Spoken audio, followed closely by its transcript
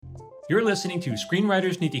You're listening to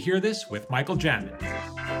Screenwriters Need to Hear This with Michael Jamin.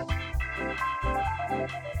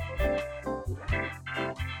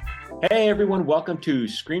 Hey everyone, welcome to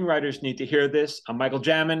Screenwriters Need to Hear This. I'm Michael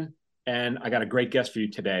Jamin, and I got a great guest for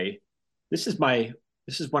you today. This is one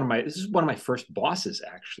of my first bosses,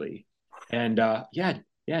 actually. And yeah,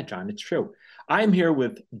 John, it's true. I'm here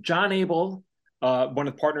with John Aibel, one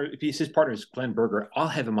of the partners. His partner is Glenn Berger. I'll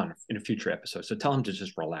have him on in a future episode, so tell him to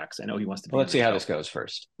just relax. I know he wants to be. Well, let's see how this goes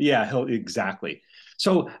first. Yeah, exactly.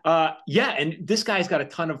 So, and this guy's got a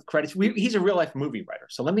ton of credits. He's a real life movie writer.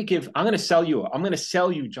 So I'm going to sell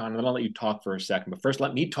you, John, and then I'll let you talk for a second. But first,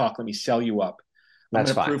 let me talk. Let me sell you up.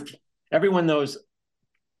 That's fine. Everyone knows,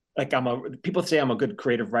 like people say I'm a good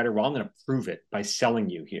creative writer. Well, I'm going to prove it by selling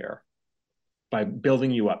you here, by building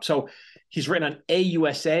you up. So he's written on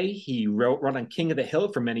AUSA. He wrote on King of the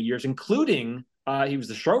Hill for many years, including he was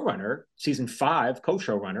the showrunner, season 5,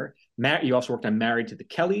 co-showrunner. He also worked on Married to the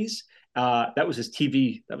Kellys. That was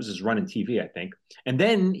his run in TV, I think. And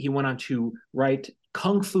then he went on to write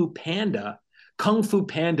Kung Fu Panda, Kung Fu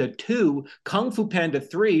Panda 2, Kung Fu Panda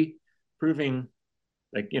 3, proving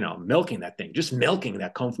milking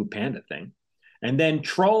that Kung Fu Panda thing. And then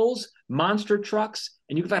Trolls, Monster Trucks,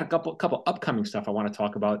 and you've got a couple upcoming stuff I want to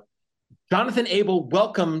talk about. Jonathan Aibel,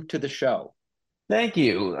 welcome to the show. Thank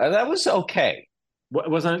you. That was okay.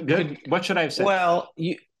 Wasn't it good? What should I have said? Well,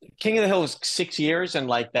 King of the Hill was 6 years, and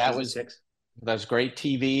that was 6. That was great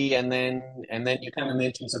TV. And then you kind of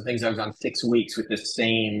mentioned some things. I was on 6 weeks with the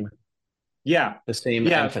same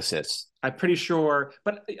emphasis. I'm pretty sure.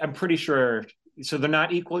 So they're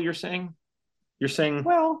not equal. You're saying?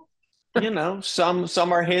 Well,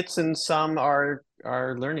 some are hits and some are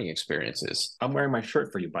learning experiences. I'm wearing my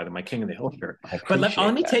shirt for you, by the way, my King of the Hill shirt. But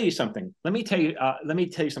let me tell you something. Let me tell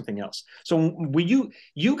you something else. So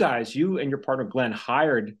you guys, you and your partner Glenn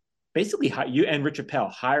you and Richard Pell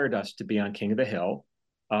hired us to be on King of the Hill.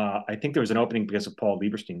 I think there was an opening because of Paul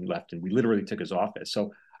Lieberstein left, and we literally took his office.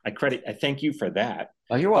 So I thank you for that.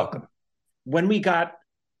 Oh, you're welcome. When we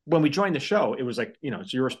joined the show, it was like,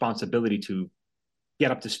 it's your responsibility to get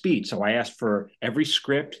up to speed. So I asked for every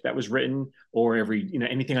script that was written or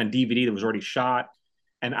anything on DVD that was already shot.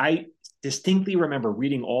 And I distinctly remember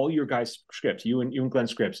reading all your guys' scripts, you and Glenn's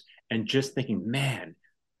scripts, and just thinking, man,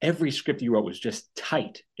 every script you wrote was just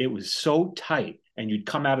tight. It was so tight. And you'd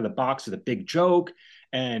come out of the box with a big joke.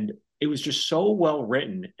 And it was just so well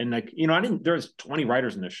written. And there was 20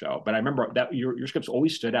 writers in the show, but I remember that your scripts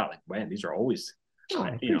always stood out. Like, man, these are always, I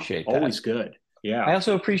appreciate that. Always good. Yeah. I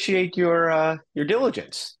also appreciate your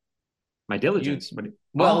diligence. My diligence?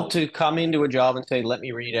 To come into a job and say, let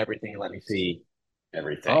me read everything, let me see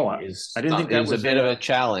everything. I didn't think that was a bit of a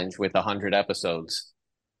challenge with 100 episodes.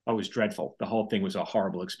 Oh, it was dreadful. The whole thing was a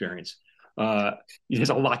horrible experience. There's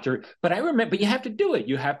a lot but I remember, but you have to do it.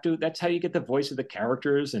 That's how you get the voice of the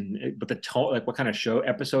characters but the tone, like what kind of show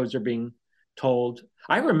episodes are being told.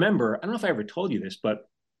 I remember, I don't know if I ever told you this, but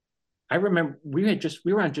I remember we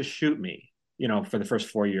were on Just Shoot Me, for the first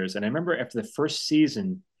 4 years. And I remember after the first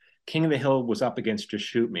season, King of the Hill was up against Just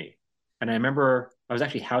Shoot Me. And I remember I was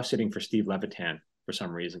actually house sitting for Steve Levitan for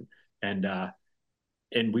some reason. And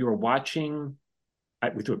we were watching,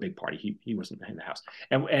 we threw a big party. He wasn't in the house.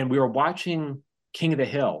 And we were watching King of the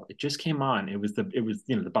Hill. It just came on. It was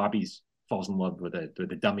the Bobby's falls in love with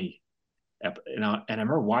the dummy. And I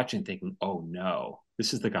remember watching thinking, oh no,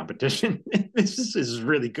 this is the competition. this is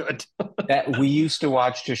really good. That we used to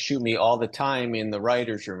watch Just Shoot Me all the time in the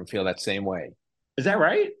writer's room and feel that same way. Is that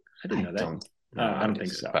right? I didn't know that. I don't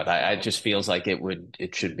think so. But I just feels like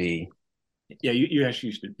it should be. Yeah, you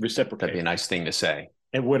actually should reciprocate. That'd be a nice thing to say.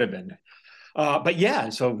 It would have been. But yeah,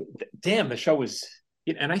 so damn, the show was,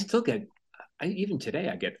 and I still even today,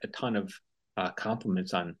 I get a ton of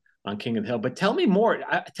compliments on King of the Hill. But tell me more.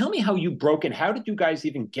 Tell me how you broke in. How did you guys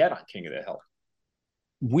even get on King of the Hill?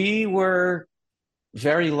 We were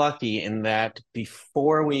very lucky in that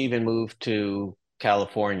before we even moved to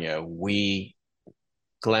California,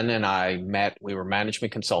 Glenn and I met, we were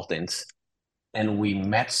management consultants, and we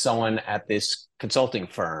met someone at this consulting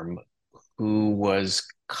firm who was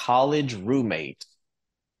college roommate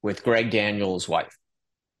with Greg Daniels' wife.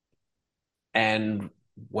 And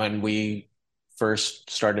when we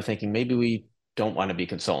first started thinking maybe we don't want to be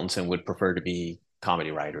consultants and would prefer to be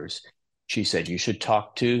comedy writers, she said, you should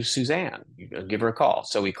talk to Suzanne. Give her a call.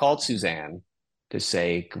 So we called Suzanne to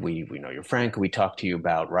say, we know your friend. Could we talk to you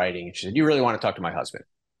about writing? And she said, you really want to talk to my husband?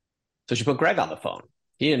 So she put Greg on the phone.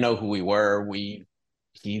 He didn't know who we were. What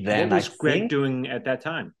was Greg doing at that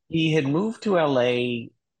time? He had moved to LA.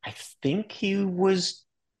 I think he was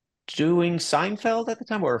doing Seinfeld at the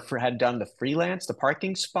time, or had done the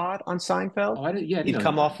parking spot on Seinfeld. Oh, I didn't He'd know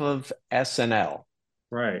come that. off of SNL,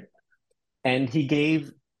 Right. and he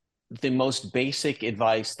gave the most basic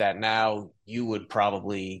advice that now you would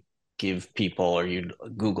probably give people, or you'd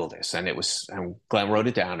Google this. And it was, and Glenn wrote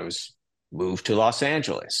it down. It was move to Los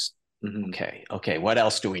Angeles. Hmm. Okay. What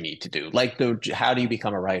else do we need to do? Like how do you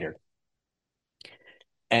become a writer?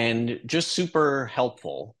 And just super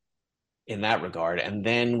helpful in that regard. And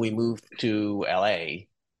then we moved to LA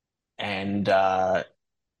and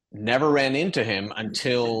never ran into him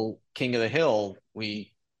until King of the Hill.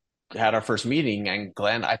 We had our first meeting, and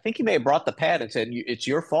Glenn, I think he may have brought the pad and said, "It's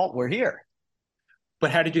your fault. We're here."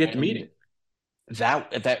 But how did you get the And meeting?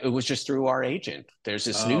 that it was just through our agent. There's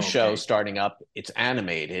this new Oh, show okay. starting up. It's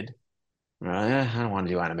animated. I don't want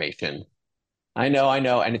to do animation. I know,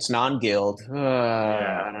 and it's non-guild.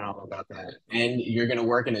 Yeah. I don't know about that. And you're going to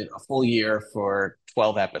work in a full year for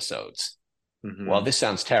 12 episodes. Well, Hmm. this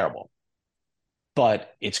sounds terrible,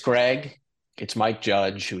 but it's Greg, it's Mike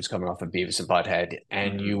Judge, who's coming off of Beavis and Butthead,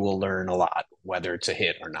 and Hmm. you will learn a lot, whether it's a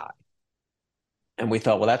hit or not. And we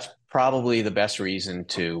thought, well, that's probably the best reason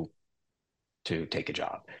to take a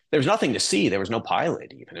job. There was nothing to see. There was no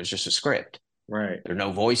pilot even. It was just a script. Right. There were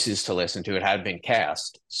no voices to listen to. It had been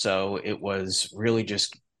cast. So it was really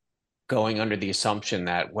just going under the assumption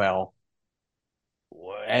that, well,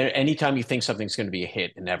 anytime you think something's going to be a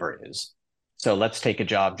hit, it never is. So let's take a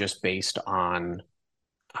job just based on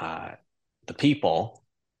uh, the people.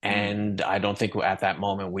 Mm. And I don't think at that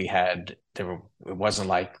moment it wasn't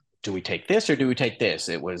like, do we take this or do we take this?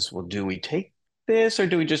 It was, well, do we take this or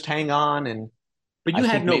do we just hang on? And But I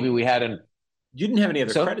think maybe you didn't have any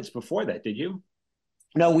other so credits before that, did you?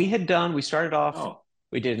 no, we started off, Oh,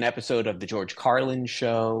 we did an episode of the George Carlin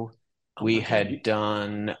show. oh We my God. had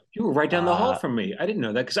done, You were right down the hall uh, from me. I didn't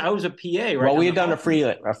know that because I was a PA right well, down we the had done hall from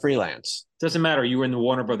you. a freelance. Doesn't matter. You were in the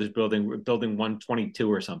Warner Brothers building, building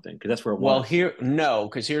 122 or something, because that's where it Well, was. no,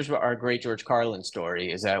 because here's what our great George Carlin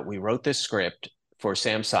story is that we wrote this script for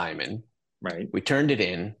Sam Simon. Right. We turned it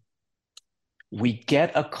in. We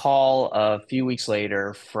get a call a few weeks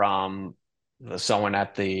later from someone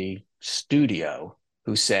at the studio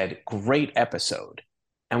who said, "Great episode."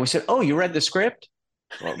 And we said, "Oh, you read the script?"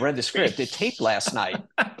 Well, read the script. It taped last night.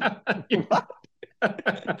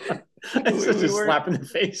 It's such We a were, slap in the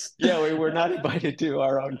face. yeah, we were not invited to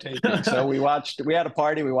our own taping. So we had a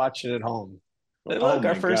party, we watched it at home. And Oh look,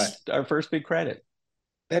 my God. our first big credit.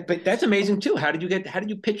 But that's amazing too. How did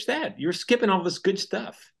you pitch that? You're skipping all this good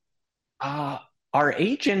stuff. Uh, our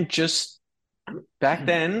agent just back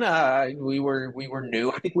then, we were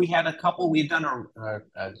new. I think we'd done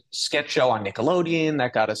a sketch show on Nickelodeon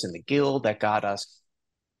that got us in the guild, that got us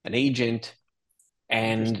an agent,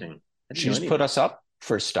 and Interesting. I didn't she know just any of put us this. up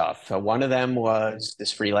for stuff. One of them was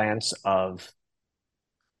this freelance of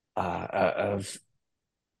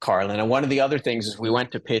Carlin, and one of the other things is we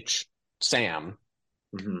went to pitch Sam,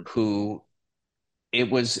 Hmm. who it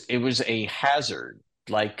was a hazard.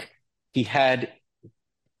 Like he had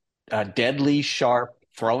deadly sharp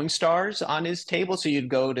throwing stars on his table. So you'd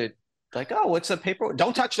go to like, oh, what's the paper?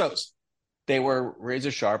 Don't touch those. They were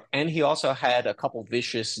razor sharp. And he also had a couple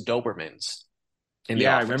vicious Dobermans in the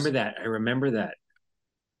Yeah, I remember office. that. I remember that.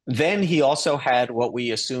 Then he also had what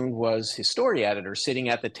we assumed was his story editor sitting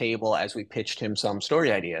at the table as we pitched him some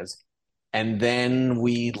story ideas. And then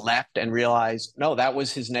we left and realized, no, that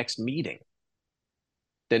was his next meeting.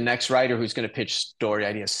 The next writer who's going to pitch story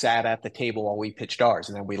ideas sat at the table while we pitched ours,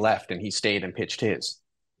 and then we left, and he stayed and pitched his.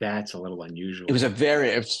 That's a little It was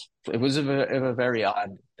unusual. a very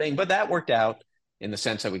odd thing, but that worked out in the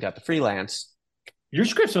sense that we got the freelance. Your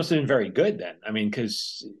scripts must have been very good then. I mean,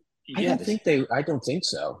 because yeah, I don't think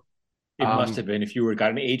so. it must have been if you were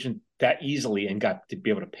got an agent that easily and got to be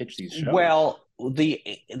able to pitch these shows. Well, the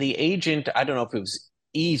agent, I don't know if it was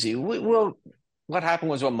easy. Well, what happened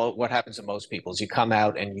was what happens to most people is you come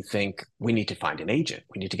out and you think we need to find an agent.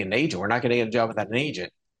 We need to get an agent. We're not going to get a job without an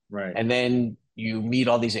agent. Right. And then you meet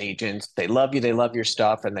all these agents. They love you. They love your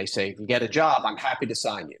stuff, and they say, if you get a job, I'm happy to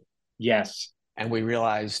sign you. Yes. And we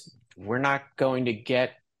realized we're not going to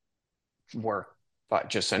get work, but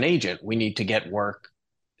just an agent. We need to get work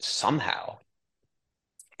somehow.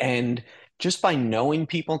 And just by knowing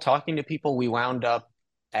people, talking to people, we wound up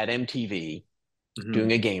at MTV Hmm.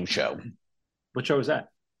 doing a game show. What show was that?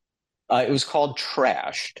 It was called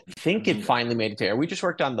Trashed. I think it Hmm. finally made it there. We just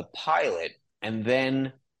worked on the pilot and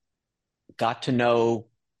then got to know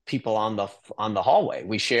people on the hallway.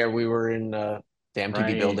 We were in the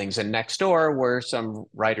MTV Right. buildings, and next door were some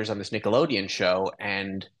writers on this Nickelodeon show,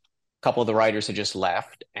 and a couple of the writers had just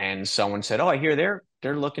left, and someone said, "Oh, I hear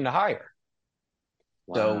they're looking to hire."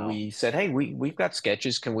 So Wow. we said, hey, we've got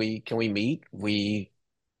sketches. Can we meet? The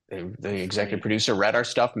executive Funny. producer read our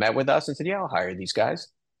stuff, met with us, and said, yeah, I'll hire these guys.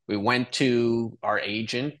 We went to our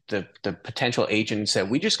agent, the potential agent, and said,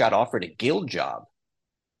 we just got offered a guild job.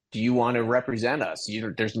 Do you want to represent us?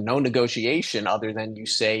 There's no negotiation other than you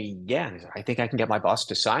say, yeah, I think I can get my boss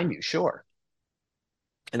to sign you. Sure.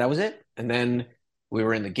 And that was it. And then we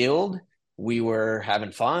were in the guild. We were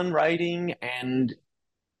having fun writing, and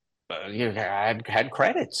had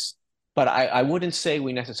credits. But I wouldn't say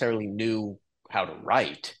we necessarily knew how to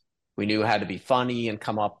write. We knew how to be funny and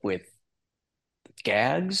come up with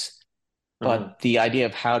gags. Uh-huh. But the idea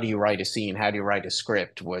of how do you write a scene, how do you write a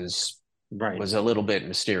script Right. was a little bit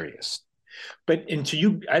mysterious. But and so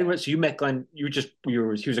you met Glenn. You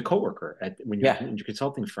were he was a coworker at when you were Yeah, in your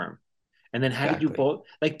consulting firm. And then how did you exactly. both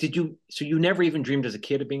like did you so you never even dreamed as a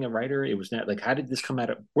kid of being a writer? It was not like how did this come out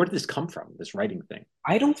of where did this come from, this writing thing?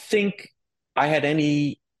 I don't think I had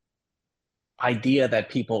any idea that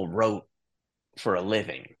people wrote for a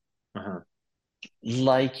living. Uh-huh.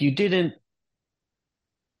 Like you'd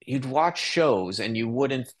watch shows and you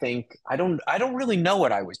wouldn't think I don't really know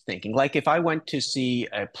what I was thinking. Like if I went to see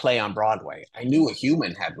a play on Broadway, I knew a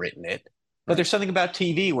human had written it, but Right. there's something about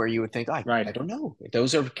TV where you would think, I Right. don't know.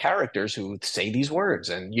 Those are characters who say these words,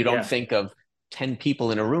 and you don't Yeah. think of 10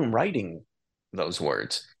 people in a room writing those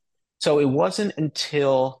words. So it wasn't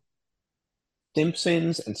until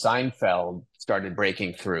Simpsons and Seinfeld started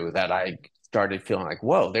breaking through that I started feeling like,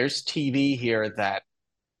 whoa, there's TV here that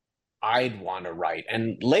I'd want to write.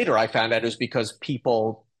 And later I found out it was because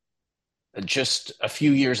people just a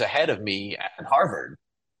few years ahead of me at Harvard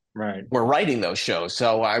Right. were writing those shows.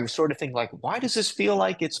 So I was sort of thinking like, why does this feel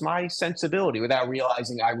like it's my sensibility without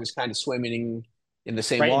realizing I was kind of swimming in the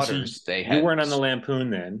same Right. And so waters they you had. weren't on the Lampoon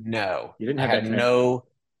then. No, You didn't I have that had connection. no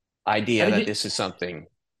How idea did that you this is something.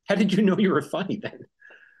 how did you know you were funny then?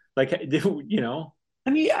 Like you know? I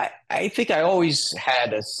mean, I think I always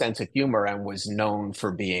had a sense of humor and was known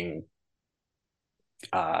for being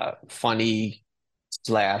funny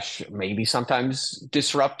slash maybe sometimes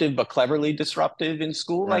disruptive, but cleverly disruptive in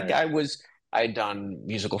school. Right. I'd done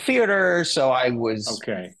musical theater, so I was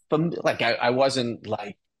Okay. like, I wasn't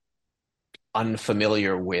like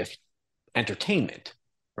unfamiliar with entertainment.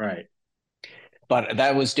 Right. But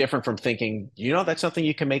that was different from thinking, that's something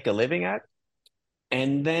you can make a living at.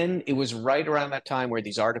 And then it was right around that time where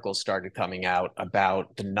these articles started coming out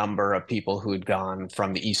about the number of people who had gone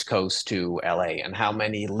from the East Coast to LA and how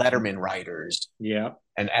many Letterman writers Yeah.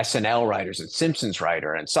 and SNL writers and Simpsons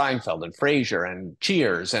writer and Seinfeld and Frasier and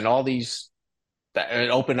Cheers and all these that it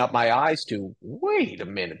opened up my eyes to wait a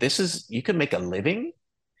minute, you can make a living.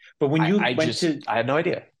 But when I, you I went just to I had no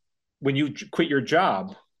idea. when you quit your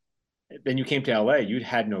job, then you came to LA, you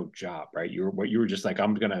had no job, right? You were just like,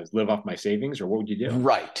 I'm gonna live off my savings, or what would you do?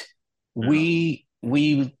 Right. No. We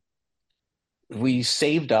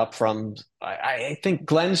saved up from I think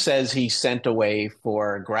Glenn says he sent away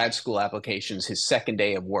for grad school applications his second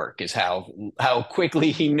day of work is how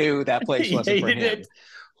quickly he knew that place He wasn't for hated him. it.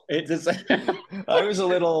 It just I was a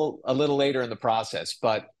little later in the process,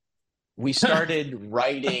 but we started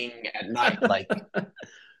writing at night. Like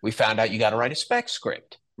we found out you got to write a spec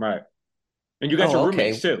script. right. And you guys are Oh,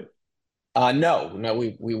 roommates okay. too. No,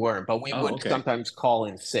 we weren't, but we Oh, would okay. sometimes call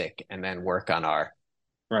in sick and then work on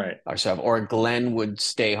Right. our stuff. Or Glenn would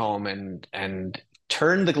stay home and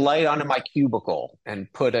turn the light onto my cubicle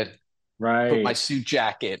and put my Right. suit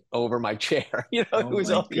jacket over my chair. It Oh was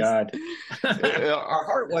my all these. God. Our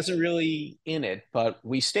heart wasn't really in it, but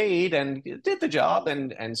we stayed and did the job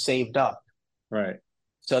and saved up Right.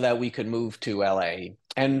 so that we could move to LA.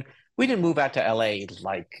 And we didn't move out to LA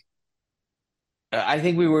like I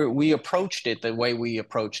think we approached it the way we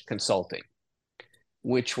approached consulting,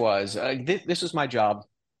 which was this was my job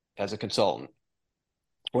as a consultant.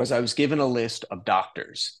 Was I was given a list of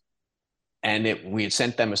doctors, and we had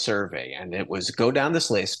sent them a survey, and it was go down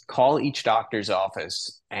this list, call each doctor's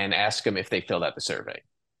office, and ask them if they filled out the survey.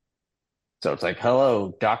 So it's like,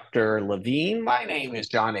 hello, Dr. Levine. My name is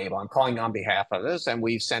John Aibel. I'm calling on behalf of this, and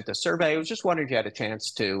we've sent a survey. I was just wondering if you had a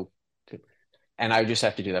chance to, and I would just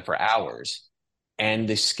have to do that for hours. And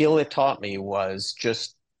the skill it taught me was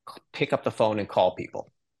just pick up the phone and call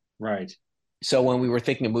people. Right. So when we were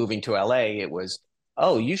thinking of moving to LA, it was,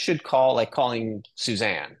 oh, you should call, like calling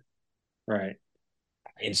Suzanne. Right.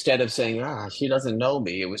 Instead of saying, she doesn't know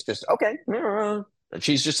me, it was just, okay.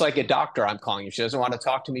 She's just like a doctor I'm calling. If she doesn't want to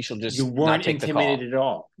talk to me, she'll You just not weren't take the call. intimidated at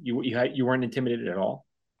all. You weren't intimidated at all.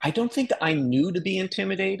 I don't think that I knew to be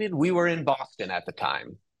intimidated. We were in Boston at the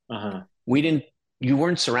time. Uh-huh. We didn't. you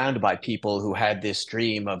weren't surrounded by people who had this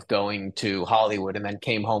dream of going to Hollywood and then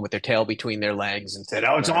came home with their tail between their legs and said,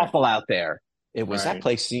 "Oh, it's Right. awful out there." It was that Right.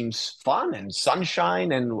 place seems fun and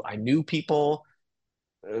sunshine, and I knew people,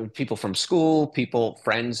 people from school, people,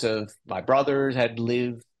 friends of my brothers had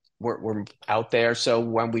lived were out there. So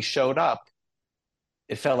when we showed up,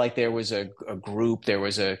 it felt like there was a group. There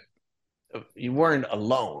was you weren't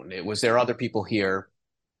alone. It was there are other people here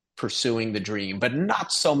pursuing the dream, but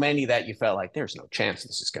not so many that you felt like there's no chance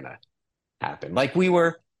this is going to happen. Like we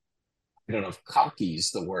were, I don't know if cocky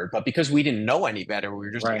is the word, but because we didn't know any better, we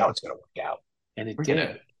were just like, oh, Right. it's going to work out. And it We're gonna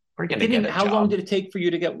did. we're It gonna get didn't. a How long job. did it take for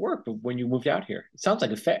you to get work when you moved out here? It sounds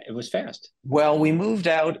like it was fast. Well, we moved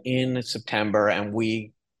out in September, and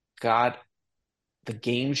we got the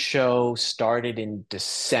game show started in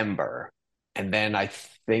December, and then I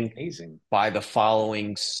think Amazing. by the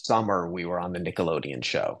following summer we were on the Nickelodeon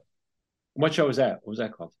show. What show was that? What was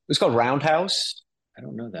that called? It was called Roundhouse. I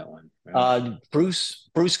don't know that one. Right.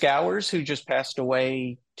 Bruce Gowers, who just passed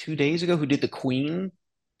away 2 days ago, who did the Queen,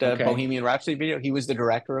 the Okay. Bohemian Rhapsody video. He was the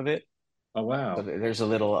director of it. Oh So wow. there's a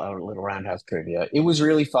little Roundhouse trivia. It was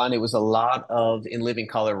really fun. It was a lot of In Living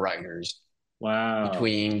Color writers Wow.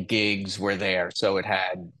 between gigs were there. So it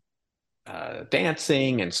had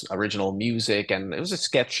dancing and original music, and it was a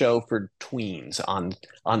sketch show for tweens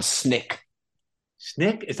on Snick.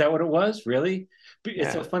 Snick? Is that what it was? Really?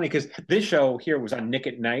 It's so Yeah. funny because this show here was on Nick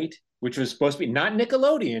at Night, which was supposed to be not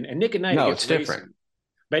Nickelodeon, and Nick at Night it No, gets it's racy, different.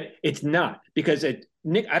 but it's not because it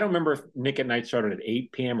Nick. I don't remember if Nick at Night started at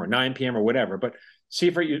 8 p.m. or 9 p.m. or whatever. But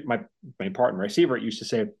Seifert, my partner, right, Seifert used to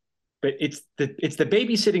say, but it's the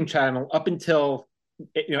babysitting channel up until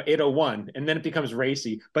 8:01, and then it becomes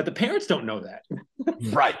racy. But the parents don't know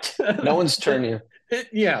Right. No that. one's turning.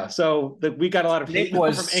 Yeah, so we got a lot of Nick hate mail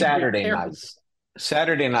was from angry Saturday night. parents.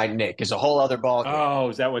 Saturday Night Nick is a whole other ball game. Oh,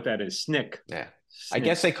 is that what that is? Snick. Yeah. I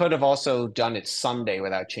guess Snick. they could have also done it Sunday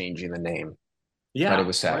without changing the name, but it Yeah,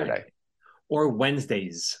 was right. Saturday. Or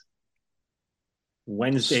Wednesdays.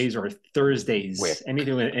 Wednesdays or Thursdays. With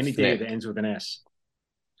Anything any day that Nick. ends with an S.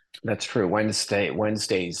 That's true.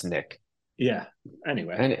 Wednesday's Nick. Yeah.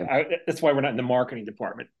 Anyway, And that's why we're not in the marketing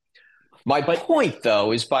department. my But point,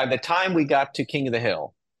 though, is by the time we got to King of the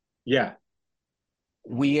Hill, yeah,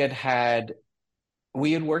 we had had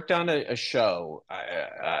we had worked on a show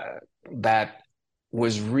that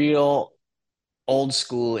was real old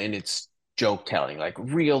school in its joke telling, like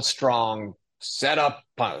real strong setup,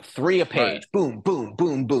 three a right, page, boom, boom,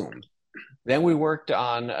 boom, boom. Then we worked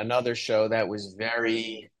on another show that was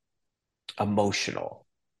very emotional,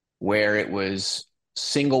 where it was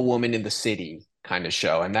single woman in the city kind of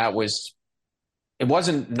show, and it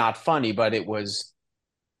wasn't not funny, but it was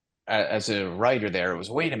as a writer there, it was,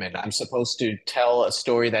 wait a minute, I'm supposed to tell a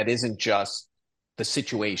story that isn't just the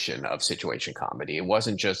situation of situation comedy. It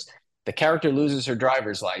wasn't just the character loses her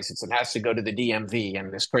driver's license and has to go to the DMV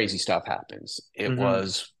and this crazy stuff happens. It hmm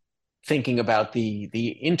was thinking about the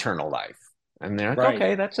internal life. And they're like, right.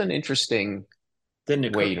 okay, that's an interesting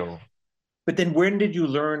Didn't way occur. to. But then when did you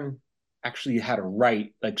learn actually how to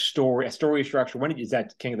write like a story structure? Is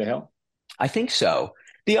that King of the Hill? I think so.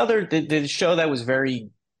 The show that was very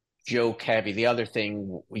joke heavy. The other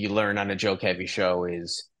thing you learn on a joke heavy show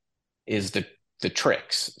is the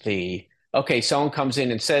tricks. The okay, someone comes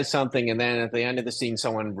in and says something, and then at the end of the scene,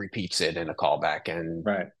 someone repeats it in a callback, and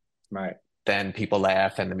Right, right, then people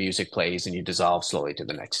laugh, and the music plays, and you dissolve slowly to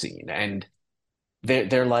the next scene. And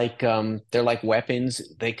they're like weapons.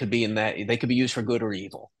 They could be used for good or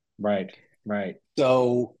evil. right, right,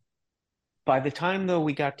 So by the time though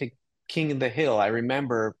we got to King of the Hill, I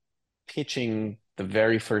remember pitching the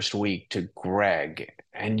very first week to Greg,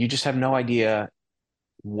 and you just have no idea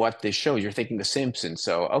what this shows. You're thinking The Simpsons.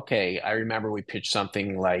 So, okay, I remember we pitched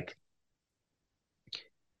something like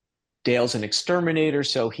Dale's an exterminator,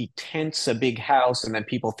 so he tents a big house, and then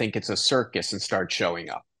people think it's a circus and start showing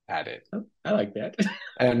up at it. I like that.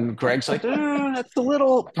 And Greg's like, that's a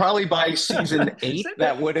little, probably by season 8,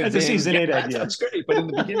 that would have That's a been, season yeah, 8 that idea. sounds great. But in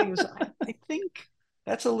the beginning, it was, I think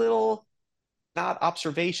that's a little not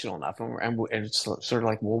observational enough. And it's sort of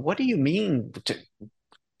like, well, what do you mean to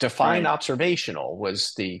define Right, observational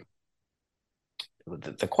was the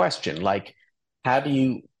question. Like, how do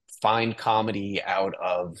you find comedy out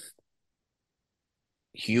of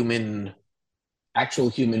human, actual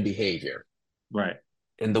human behavior right,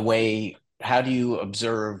 in the way, how do you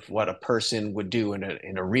observe what a person would do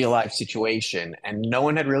in a real life situation? And no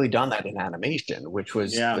one had really done that in animation, which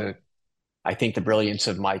was yeah, I think the brilliance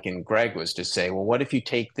of Mike and Greg was to say, well, what if you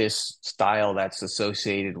take this style that's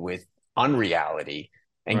associated with unreality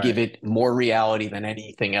and give right. it more reality than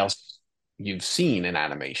anything else you've seen in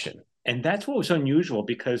animation? and that's what was unusual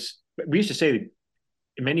because we used to say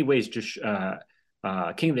in many ways, just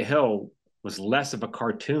King of the Hill was less of a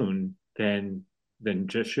cartoon than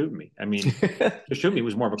Just Shoot Me. I mean, Just Shoot Me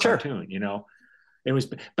was more of a Sure. cartoon, you know. It was,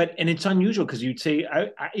 but and it's unusual because you'd say,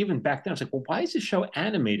 even back then, I was like, well, why is this show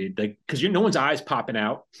animated? Like, because no one's eyes popping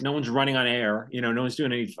out, no one's running on air, you know, no one's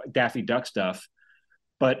doing any Daffy Duck stuff.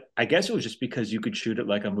 But I guess it was just because you could shoot it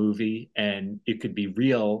like a movie and it could be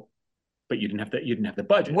real, but you didn't have the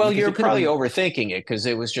budget Well, because you're it could have probably been. overthinking it because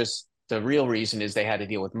it was just the real reason is they had to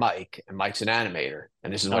deal with Mike, and Mike's an animator,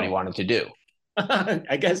 and this is what he Oh, wanted to do.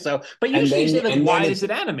 I guess so. But And usually you say then like, and then why is it's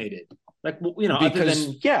it animated? Like, you know, other because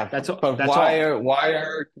than yeah, but that's all.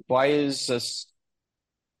 why is this?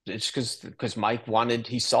 It's because Mike wanted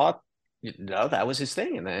he saw that was his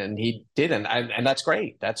thing, and he did, and that's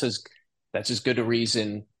great. That's as good a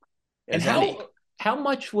reason And as any. how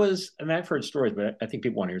much was, and I've heard stories, but I think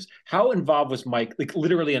people want to hear this. How involved was Mike, like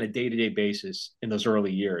literally on a day-to-day basis in those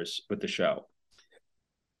early years with the show?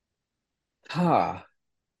 Huh.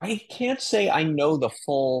 I can't say I know the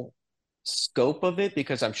full scope of it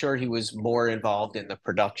because I'm sure he was more involved in the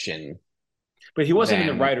production But he wasn't in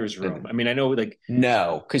the than writer's room. I mean, I know like,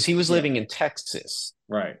 no, because he was yeah, living in Texas.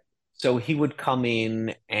 right. So he would come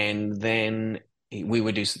in and then we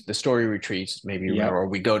would do the story retreats, maybe you remember, Yep. or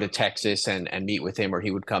we'd go to Texas and meet with him, or he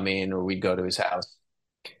would come in, or we'd go to his house.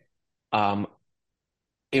 Um,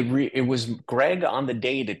 it was Greg on the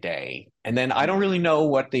day to day, and then I don't really know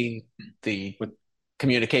what the With,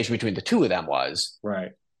 communication between the two of them was.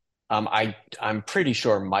 right. I'm pretty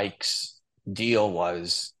sure Mike's deal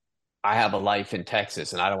was, I have a life in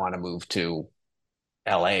Texas, and I don't want to move to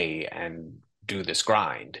LA and do this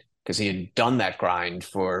grind because he had done that grind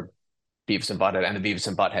for Beavis and Butthead and the Beavis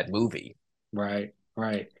and Butthead movie. Right.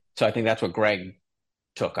 Right. So I think that's what Greg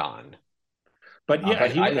took on. But yeah,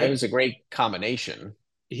 It was a great combination.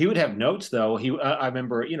 he would have notes though. I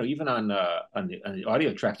remember, you know, even on the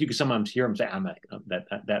audio tracks, you could sometimes hear him say, "I'm not,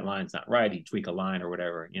 that line's not right." He'd tweak a line or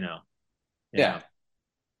whatever, you know. Yeah.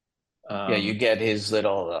 Yeah. Yeah, you Um, get his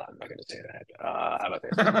little, I'm not going to say that. How about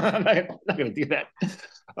this? I'm not going to do that.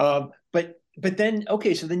 But then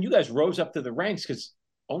okay, so then you guys rose up to the ranks because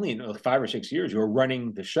only in like 5 or 6 years you were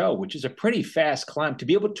running the show, which is a pretty fast climb to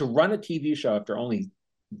be able to run a TV show after only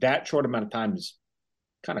that short amount of time is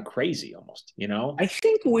kind of crazy, almost. You know? I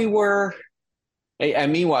think we were,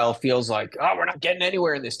 and meanwhile, it feels like, oh, we're not getting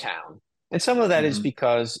anywhere in this town. And some of that is Mm-hmm.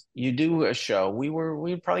 because you do a show.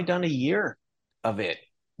 We'd probably done a year of it,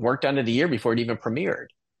 worked on it a year before it even premiered.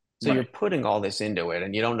 So you're Right. putting all this into it,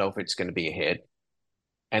 and you don't know if it's going to be a hit.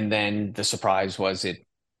 And then the surprise was it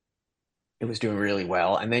was doing really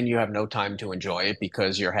well, and then you have no time to enjoy it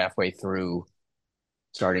because you're halfway through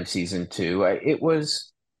starting season two.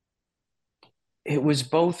 It was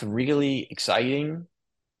both really exciting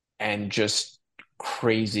and just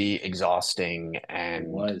crazy exhausting It and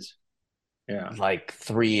was. Yeah. like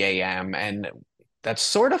 3 a.m. And that's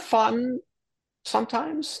sort of fun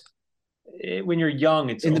sometimes When you're young,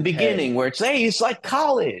 it's in the okay. beginning where it's, hey, it's like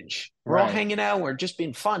college. We're all Right. hanging out. We're just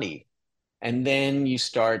being funny. And then you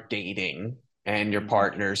start dating and your Mm-hmm.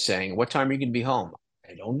 partner's saying, what time are you going to be home?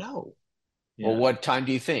 I don't know. Well, Yeah. what time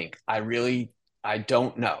do you think? I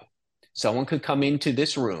don't know. Someone could come into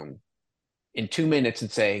this room in 2 minutes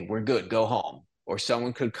and say, we're good, go home. Or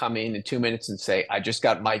someone could come in 2 minutes and say, I just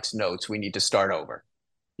got Mike's notes. We need to start over.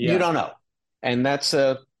 You Yeah. don't know. And that's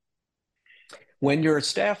when you're a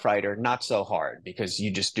staff writer, not so hard because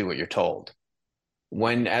you just do what you're told.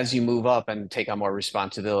 When, as you move up and take on more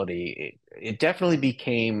responsibility, it definitely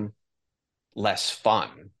became less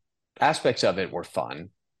fun. Aspects of it were fun.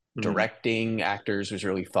 Mm-hmm. Directing actors was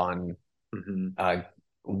really fun. Mm-hmm. Uh,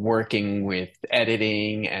 Working with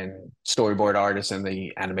editing and storyboard artists and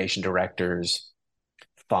the animation directors,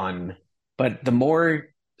 fun. But the more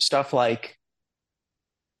stuff like,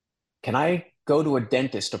 can I go to a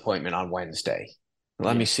dentist appointment on Wednesday?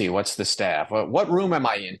 Let me Yeah. see, what's the staff? What room am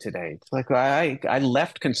I in today? It's like I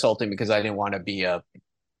left consulting because I didn't want to be a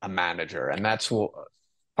manager. And that's what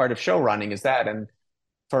part of show running is that. And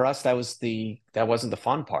for us, that wasn't the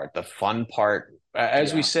fun part. The fun part,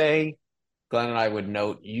 as we Yeah. say, Glenn and I would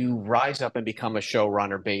note, you rise up and become a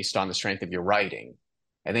showrunner based on the strength of your writing.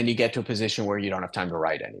 And then you get to a position where you don't have time to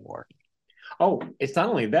write anymore. Oh, it's not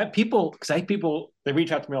only that people, because I people they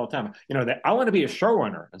reach out to me all the time. You know that I want to be a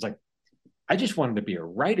showrunner. It's like I just wanted to be a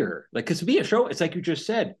writer. Like because to be a show, it's like you just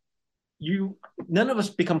said. You none of us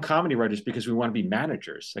become comedy writers because we want to be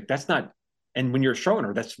managers. Like that's not. And when you're a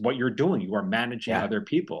showrunner, that's what you're doing. You are managing Yeah. other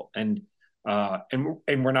people, and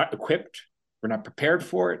we're not equipped. We're not prepared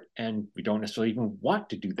for it, and we don't necessarily even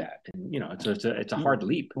want to do that. And you know, it's a hard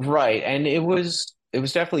leap. Right. And it was it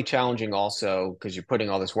was definitely challenging also because you're putting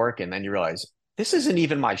all this work in, then you realize this isn't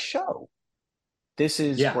even my show. This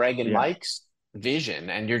is Yeah, Greg and yeah, Mike's vision,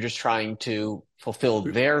 and you're just trying to fulfill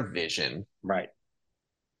their vision. right.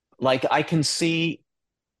 Like I can see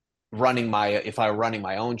running my if I were running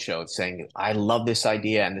my own show, saying I love this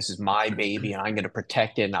idea and this is my baby and I'm going to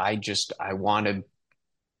protect it. And I want to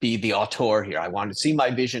be the auteur here. I want to see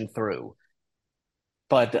my vision through.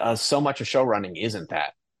 But so much of show running isn't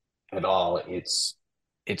that at all. It's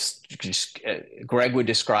just Greg would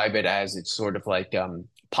describe it as it's sort of like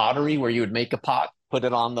pottery, where you would make a pot, put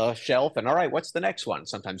it on the shelf, and all right, what's the next one?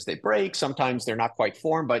 Sometimes they break, sometimes they're not quite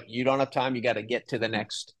formed, but you don't have time. You got to get to the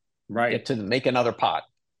next, Right. get to make another pot.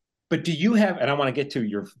 But do you have, and I want to get to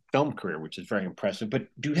your film career, which is very impressive, but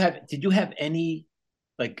did you have any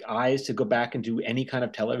like eyes to go back and do any kind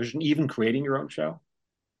of television, even creating your own show?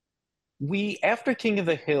 We after King of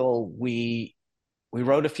the Hill, we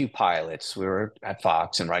wrote a few pilots. We were at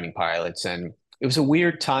Fox and writing pilots, and it was a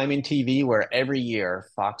weird time in TV where every year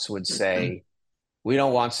Fox would say, "We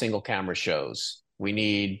don't want single camera shows. We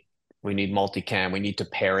need multicam. We need to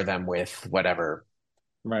pair them with whatever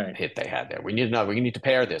Right. hit they had there. We need to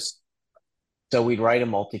pair this." So we'd write a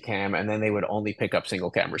multicam, and then they would only pick up single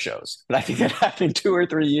camera shows. And I think that happened 2 or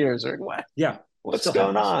 3 years. Or what? Yeah. What's Still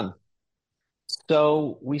going happens. on?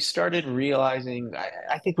 So we started realizing.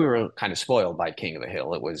 I think we were kind of spoiled by King of the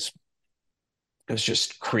Hill. It was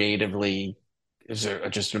just creatively,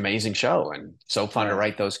 just an amazing show and so fun to Right.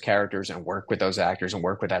 write those characters and work with those actors and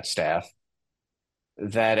work with that staff.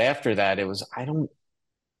 That after that,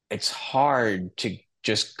 it's hard to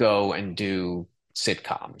just go and do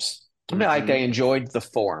sitcoms. I mean, like I Hmm. enjoyed the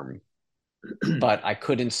form, but I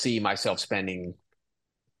couldn't see myself spending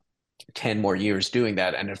 10 more years doing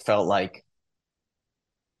that. And it felt like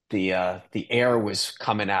the air was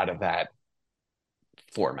coming out of that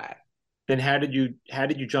format. Then how did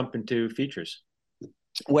you jump into features?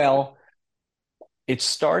 Well, it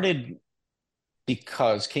started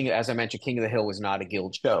because as I mentioned, King of the Hill was not a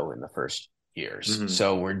guild show in the first years. Hmm.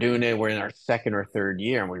 So we're doing it. We're in our second or third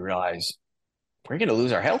year, and we realize we're going to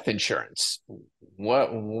lose our health insurance. What?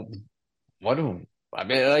 What do I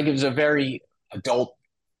mean? Like it was a very adult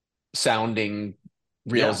sounding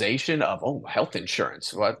Yeah. realization of health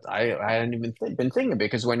insurance. What I hadn't even been thinking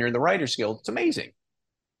because when you're in the Writers Guild, it's amazing.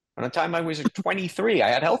 By the time I was 23, I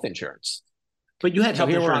had health insurance. But you had So health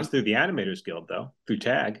here we're insurance on. through the Animators Guild, though, through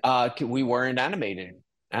TAG. We weren't animated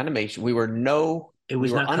animation. We were no. It We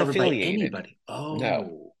was were not covered by unaffiliated. anybody. No.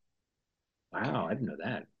 Oh, wow. I didn't know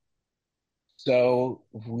that. So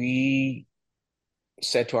we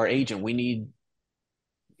said to our agent, we need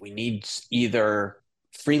either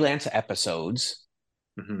freelance episodes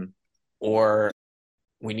Hmm. or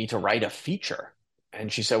we need to write a feature.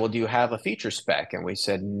 And she said, well, do you have a feature spec? And we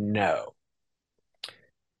said, no.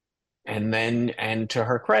 And to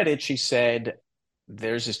her credit, she said,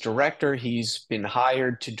 there's this director. He's been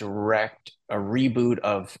hired to direct a reboot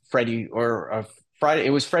of Freddy or of Friday. It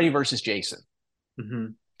was Freddy versus Jason. Hmm.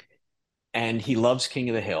 And he loves King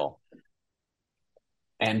of the Hill.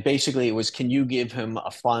 And basically it was, can you give him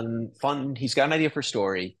a he's got an idea for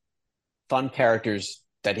story, fun characters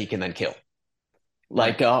that he can then kill.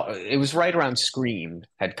 Right. Like it was right around Scream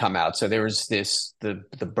had come out. So there was the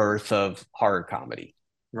birth of horror comedy.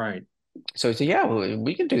 Right. So he said, yeah,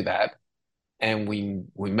 we can do that. And we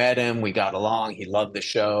met him, we got along, he loved the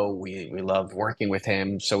show, we loved working with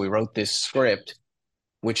him. So we wrote this script,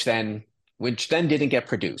 which then didn't get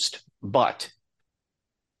produced. But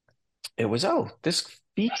it was, this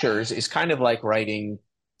features is kind of like writing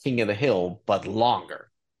King of the Hill, but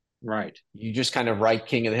longer. Right. You just kind of write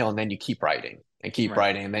King of the Hill and then you keep writing and keep Right.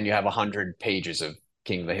 writing, and then you have 100 pages of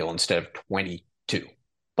King of the Hill instead of 22.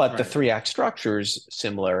 But the Right. 3 act structure is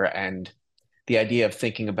similar, and the idea of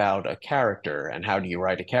thinking about a character and how do you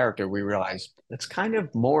write a character, we realized it's kind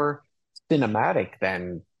of more cinematic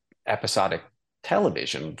than episodic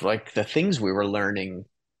television. Like the things we were learning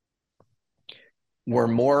were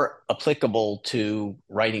more applicable to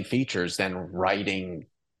writing features than writing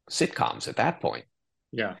sitcoms at that point.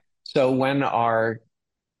 Yeah. So when our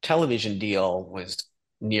television deal was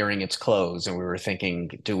nearing its close and we were thinking,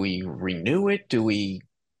 do we renew it? Do we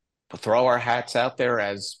throw our hats out there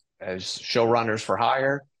as showrunners for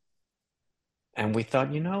hire? And we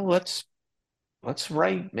thought, let's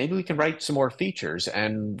write, maybe we can write some more features.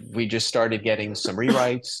 And we just started getting some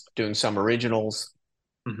rewrites, doing some originals,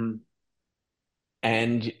 Hmm.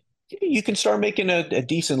 and you can start making a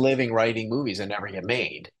decent living writing movies that never get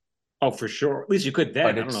made. Oh, for sure. At least you could But then.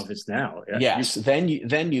 I don't know if it's it's now. Yeah. You. yes,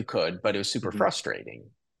 then you could, but it was super Hmm. frustrating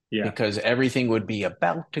Yeah. because everything would be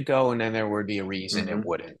about to go and then there would be a reason it Hmm.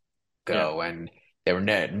 wouldn't Yeah. go. And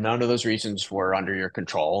None of those reasons were under your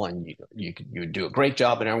control, and you would do a great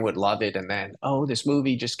job, and everyone would love it. And then, oh, this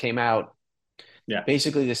movie just came out, Yeah.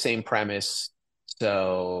 basically the same premise.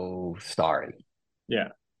 So sorry. Yeah.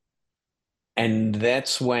 And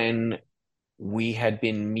that's when we had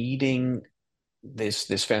been meeting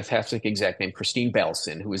this fantastic exec named Christine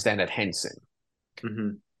Belson, who was then at Henson, Hmm.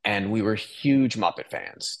 and we were huge Muppet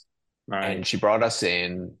fans. Right. And she brought us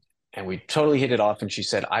in, and we totally hit it off. And she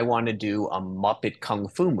said, "I want to do a Muppet Kung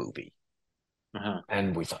Fu movie." Uh-huh.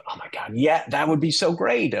 And we thought, "Oh my God, yeah, that would be so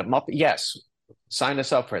great. A Muppet, yes, sign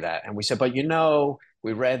us up for that." And we said, "But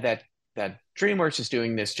we read that DreamWorks is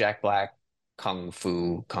doing this Jack Black Kung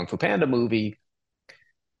Fu Panda movie."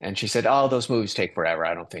 And she said, "Oh, those movies take forever.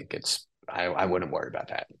 I don't think I wouldn't worry about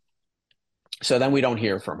that." So then we don't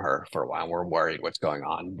hear from her for a while. We're worried what's going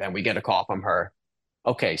on. Then we get a call from her.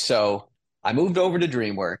 "Okay, so I moved over to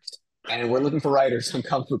DreamWorks and we're looking for writers on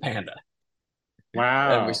Kung Fu Panda." And we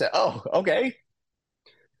Wow. said, "Oh, okay."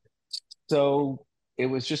 So it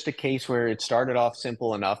was just a case where it started off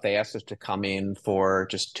simple enough. They asked us to come in for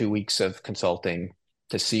just 2 weeks of consulting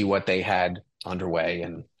to see what they had underway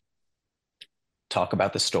and talk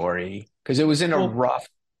about the story because it was in a Well, rough,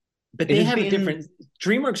 but it they had have a been, different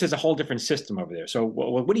DreamWorks has a whole different system over there. So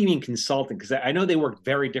what do you mean consulting? Because I know they work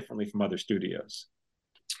very differently from other studios.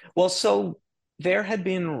 well, so there had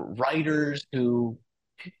been writers who,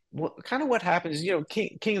 kind of what happens is,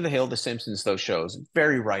 King of the Hill, The Simpsons, those shows,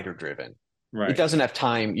 very writer driven. It Right. doesn't have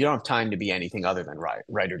time. You don't have time to be anything other than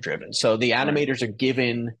writer driven. So the Right. animators are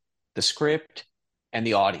given the script and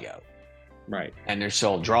the audio, Right. and they're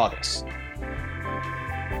told, draw this.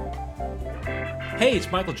 Hey,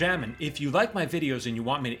 it's Michael Jamin. If you like my videos and you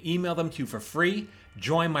want me to email them to you for free,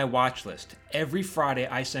 join my watch list. Every Friday,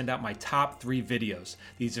 I send out my top 3 videos.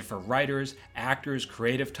 These are for writers, actors,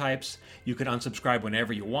 creative types. You can unsubscribe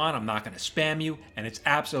whenever you want. I'm not going to spam you, and it's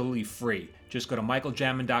absolutely free. Just go to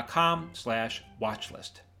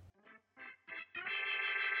michaeljamin.com/watchlist.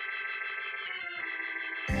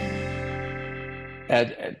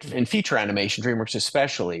 In feature animation, DreamWorks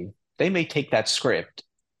especially, they may take that script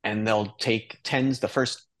and they'll take the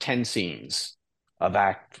first 10 scenes of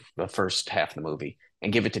the first half of the movie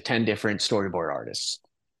and give it to 10 different storyboard artists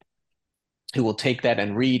who will take that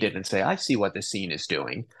and read it and say, "I see what this scene is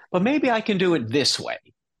doing, but maybe I can do it this way."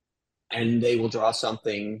 And they will draw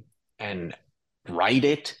something and write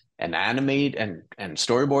it and animate and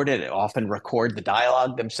storyboard it, and often record the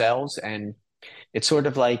dialogue themselves. And it's sort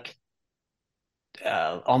of like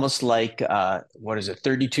almost like what is it,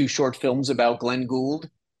 32 short films about Glenn Gould,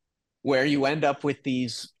 where you end up with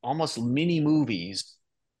these almost mini movies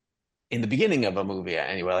in the beginning of a movie,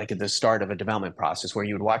 anyway, like at the start of a development process, where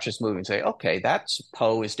you would watch this movie and say, "Okay, that's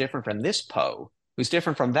Poe is different from this Poe, who's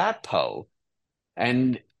different from that Poe."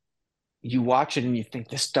 And you watch it and you think,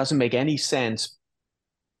 this doesn't make any sense,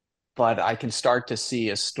 but I can start to see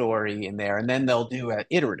a story in there. And then they'll do it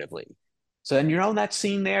iteratively. So then, that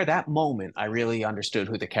scene there, that moment, I really understood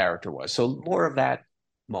who the character was. So more of that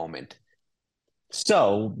moment.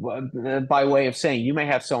 So, by way of saying, you may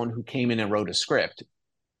have someone who came in and wrote a script,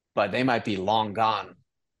 but they might be long gone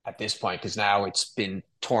at this point because now it's been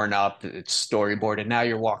torn up, it's storyboarded. Now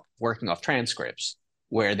you're working off transcripts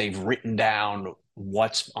where they've written down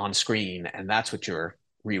what's on screen, and that's what you're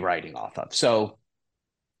rewriting off of. So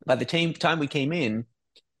by the time we came in,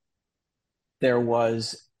 there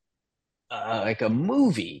was like a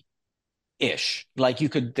movie ish. Like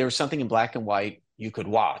there was something in black and white you could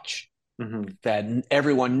watch Mm-hmm. that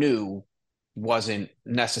everyone knew wasn't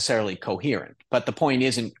necessarily coherent. But the point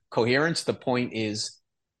isn't coherence. The point is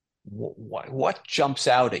what jumps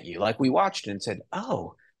out at you. Like we watched it and said,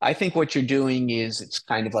 "Oh, I think what you're doing is it's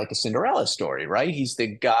kind of like a Cinderella story, right? He's the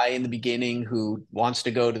guy in the beginning who wants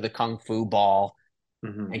to go to the kung fu ball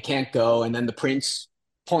Mm-hmm. and can't go, and then the prince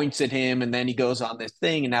points at him, and then he goes on this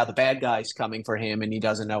thing, and now the bad guy's coming for him, and he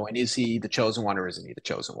doesn't know, and is he the chosen one or isn't he the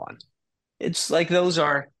chosen one?" It's like those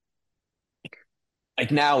are like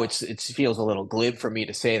now it feels a little glib for me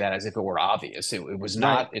to say that as if it were obvious. It was Right.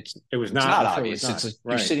 not. It was It's not. not I'm sure it was obvious. not.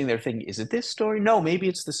 You're Right. sitting there thinking, is it this story? No, maybe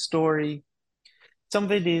it's the story. Some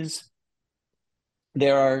of it is.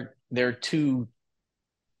 There are two.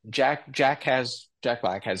 Jack Black has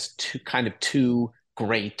two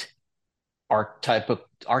great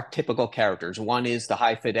archetypical characters. One is the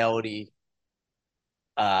high fidelity,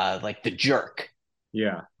 like the jerk,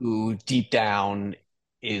 Yeah. who deep down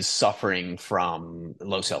is suffering from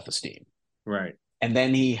low self-esteem. Right. And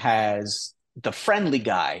then he has the friendly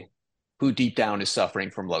guy who deep down is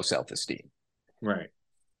suffering from low self-esteem. Right.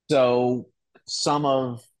 So some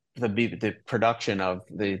of the production of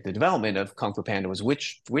the development of Kung Fu Panda was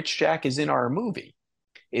which Jack is in our movie?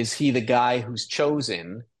 Is he the guy who's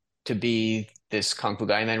chosen to be this kung fu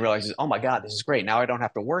guy and then realizes, oh my God, this is great. Now I don't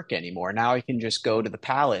have to work anymore. Now I can just go to the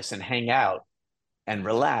palace and hang out and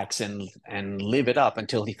relax and live it up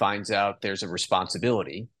until he finds out there's a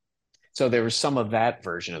responsibility. So there was some of that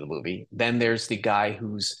version of the movie. Then there's the guy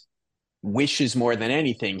whose wishes more than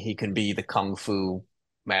anything he can be the kung fu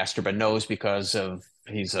master, but knows because of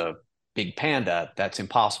he's a big panda that's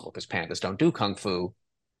impossible because pandas don't do kung fu.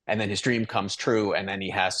 And then his dream comes true, and then he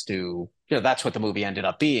has to, that's what the movie ended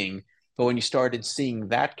up being. But when you started seeing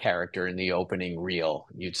that character in the opening reel,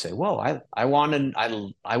 you'd say, "Whoa, I want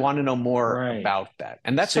to know more Right. about that."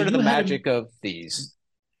 And that's So sort of the you had to magic of these,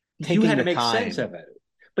 you taking had to the make sense time. of it.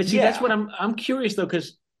 But see, that's what Yeah. I'm curious though,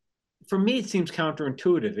 because for me it seems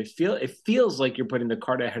counterintuitive. It feels like you're putting the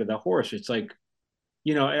cart ahead of the horse. It's like,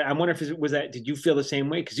 I wonder if it was that. Did you feel the same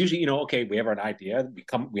way? Because usually, okay, we have an idea.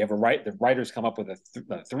 We have the writers come up with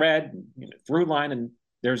a thread, through line, and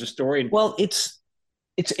there's a story. And Well, it's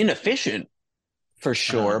inefficient for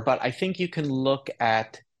sure, uh, but I think you can look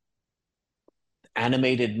at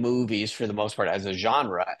animated movies for the most part as a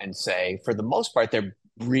genre and say, for the most part, they're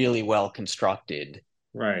really well constructed.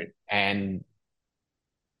 right, And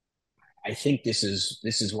I think this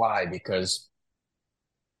is why, because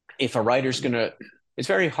if a writer's gonna, it's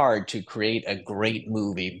very hard to create a great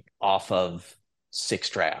movie off of 6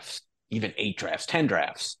 drafts, even 8 drafts, 10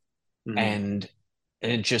 drafts, hmm, and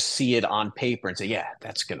and just see it on paper and say, yeah,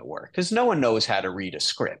 that's gonna work. Because no one knows how to read a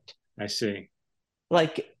script. I see.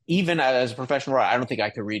 Like even as a professional writer, I don't think I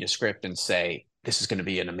could read a script and say this is going to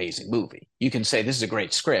be an amazing movie. You can say this is a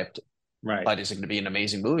great script, Right, but is it going to be an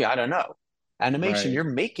amazing movie? I don't know. Animation, right. you're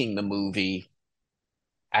making the movie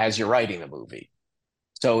as you're writing the movie.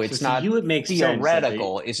 So So it's to not you, it makes sense that they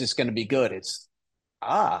theoretical, is this going to be good? It's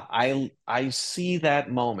I see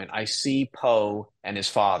that moment. I see Poe and his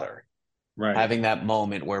father right. having that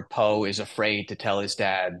moment where Poe is afraid to tell his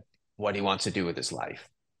dad what he wants to do with his life.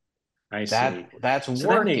 I That see. that's So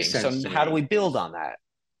that makes working. sense So to how do we me. build on that?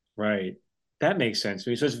 Right. That makes sense to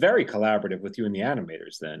me. So it's very collaborative with you and the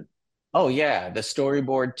animators then. Oh yeah, the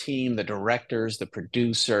storyboard team, the directors, the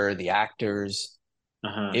producer, the actors.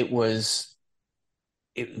 Uh-huh. It was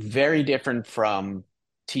very different from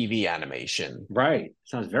TV animation. Right.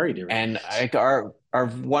 Sounds very different. And our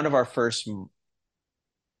one of our first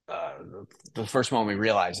uh, the first moment we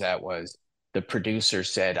realized that was the producer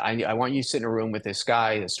said, I want you to sit in a room with this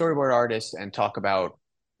guy, the storyboard artist, and talk about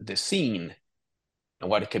the scene and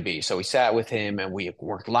what it could be. So we sat with him and we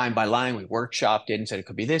worked line by line. We workshopped it and said, it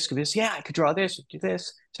could be this, could be this. Yeah, I could draw this, do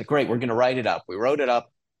this. I said, great, we're going to write it up. We wrote it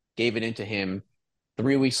up, gave it into him.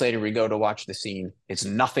 3 weeks later, we go to watch the scene. It's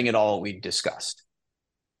nothing at all we discussed.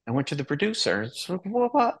 I went to the producer. So,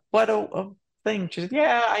 what a thing. She said,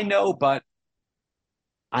 yeah, I know, but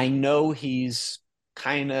I know he's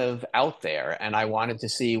kind of out there. And I wanted to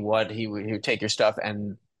see what he would take your stuff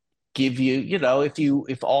and give you,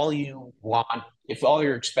 if all you want, if all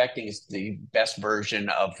you're expecting is the best version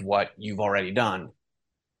of what you've already done,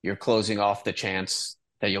 you're closing off the chance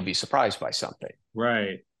that you'll be surprised by something.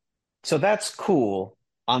 Right. So that's cool.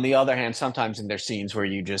 On the other hand, sometimes in their scenes where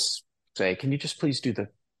you just say, can you just please do the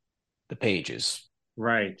pages?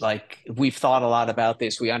 Right. Like we've thought a lot about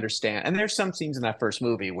this, we understand. And there's some scenes in that first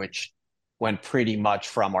movie which went pretty much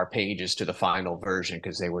from our pages to the final version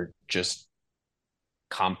because they were just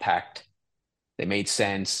compact. They made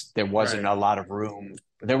sense. There wasn't Right. a lot of room.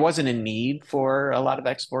 There wasn't a need for a lot of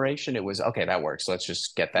exploration. It was okay, that works. Let's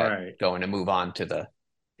just get that Right. going and move on to the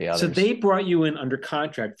So others. they brought you in under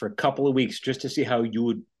contract for a couple of weeks just to see how you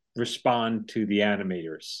would respond to the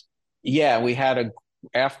animators. Yeah, we had a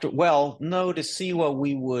after well, no, to see what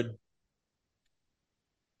we would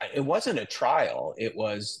it wasn't a trial. It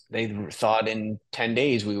was they thought in 10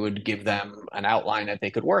 days we would give them an outline that they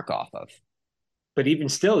could work off of. But even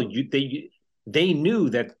still, they knew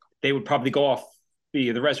that they would probably go off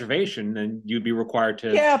the reservation and you'd be required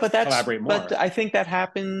to Yeah, collaborate but more. I think that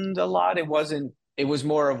happened a lot. It was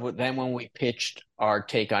more of then when we pitched our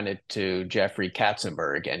take on it to Jeffrey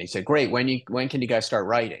Katzenberg, and he said, "Great, when can you guys start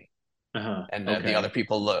writing?" Uh-huh. And the other Okay.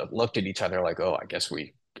 people looked at each other like, "Oh, I guess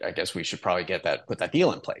we should probably put that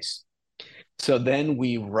deal in place." So then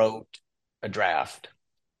we wrote a draft,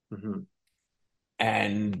 Hmm.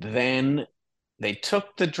 and then they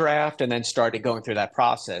took the draft and then started going through that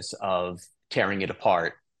process of tearing it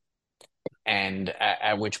apart. And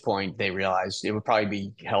at which point they realized it would probably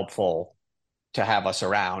be helpful to have us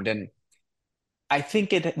around. And I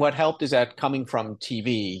think it what helped is that coming from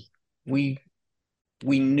TV, we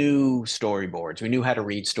we knew storyboards. We knew how to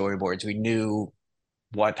read storyboards. We knew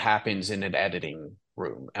what happens in an editing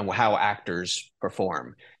room and how actors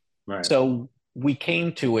perform. Right. So we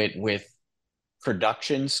came to it with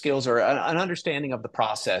production skills or an understanding of the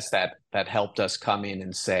process that helped us come in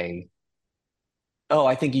and say, oh,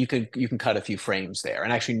 I think you can cut a few frames there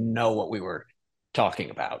and actually know what we were talking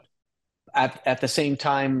about. At the same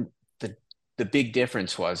time, the big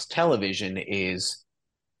difference was television is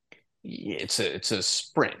it's a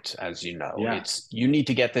sprint, as you know. Yeah. It's you need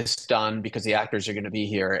to get this done because the actors are going to be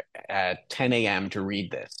here at 10 a.m. to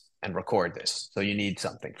read this and record this. So you need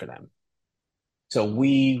something for them. So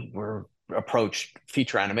we were approached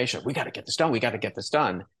feature animation. We got to get this done. We got to get this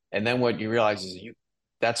done. And then what you realize is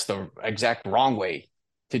that's the exact wrong way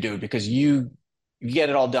to do it because you get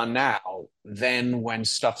it all done now. Then when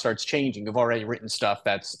stuff starts changing, you've already written stuff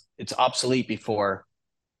it's obsolete before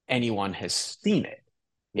anyone has seen it.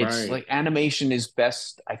 It's Right. like animation is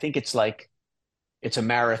best. I think it's like it's a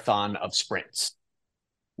marathon of sprints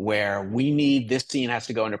where we need this scene has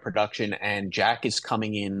to go into production and Jack is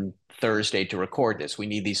coming in Thursday to record this. We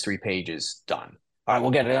need these 3 pages done. All right,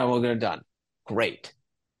 we'll get it done. We'll get it done. Great.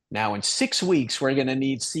 Now in 6 weeks, we're going to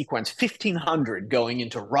need sequence 1500 going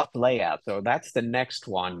into rough layout. So that's the next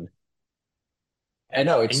one. I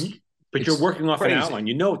know And but you're it's working off an outline. crazy.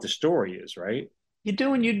 You know what the story is, right? You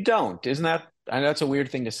do and you don't. Isn't that I know that's a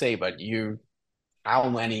weird thing to say, but you how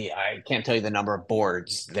many I can't tell you the number of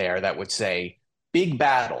boards there that would say big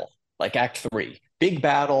battle, like act three, big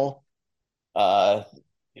battle, uh,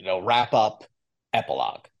 wrap up,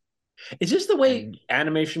 epilogue. Is this the way And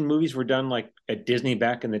animation movies were done like at Disney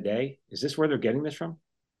back in the day? Is this where they're getting this from?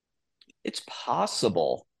 it's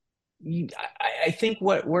possible. I think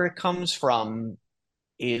where it comes from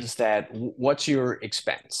is that what's your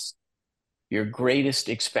expense? Your greatest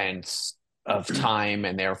expense of time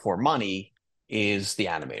and therefore money is the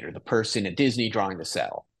animator, the person at Disney drawing the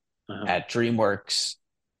cell. Uh-huh. At DreamWorks,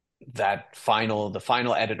 the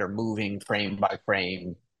final editor moving frame by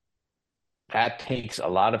frame, that takes a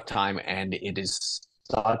lot of time and it is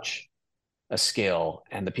such a skill.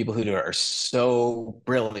 And the people who do it are so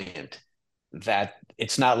brilliant that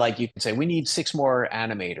it's not like you can say, we need 6 more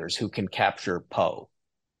animators who can capture Poe.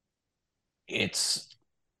 It's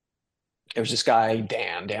there was this guy,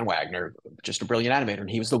 Dan Wagner, just a brilliant animator, and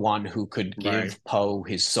he was the one who could Right. give Poe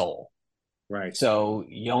his soul. Right. So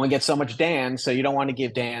you only get so much Dan, so you don't want to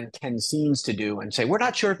give Dan 10 scenes to do and say, we're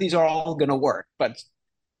not sure if these are all going to work. But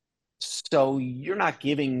so you're not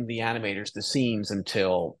giving the animators the scenes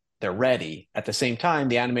until they're ready. At the same time,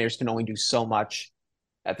 the animators can only do so much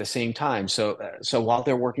at the same time. So while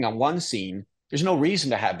they're working on one scene, there's no reason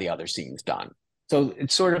to have the other scenes done. So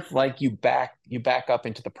it's sort of like you back up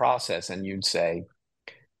into the process and you'd say,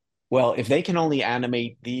 well, if they can only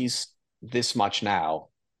animate this much now,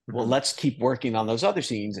 well, Mhm. let's keep working on those other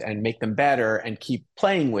scenes and make them better and keep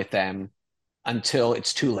playing with them until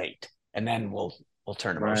it's too late. And then we'll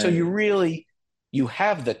turn them over. So Right. you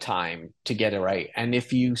have the time to get it right. And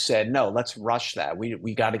if you said, no, let's rush that.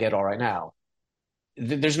 We got to get all right now.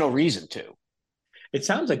 There's no reason to. It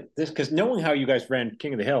sounds like this because knowing how you guys ran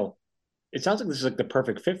King of the Hill, it sounds like this is like the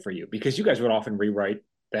perfect fit for you because you guys would often rewrite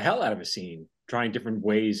the hell out of a scene, trying different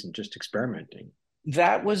ways and just experimenting.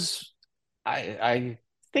 That was I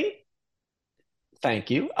think thank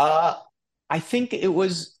you. I think it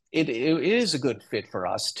is a good fit for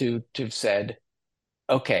us to have said,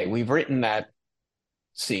 okay, we've written that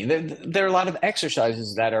scene. There are a lot of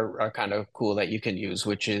exercises that are kind of cool that you can use,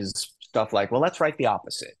 which is stuff like, well, let's write the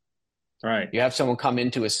opposite. Right. You have someone come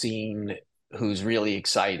into a scene who's really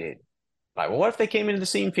excited. Like, well, what if they came into the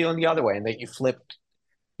scene feeling the other way and that you flipped?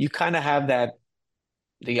 You kind of have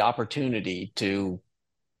the opportunity to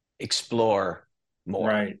explore more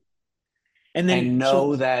Right. And then and so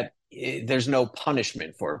know that there's no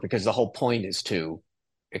punishment for it because the whole point is to right,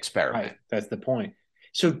 experiment. that's the point.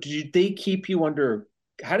 So do they keep you under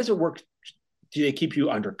how does it work? Do they keep you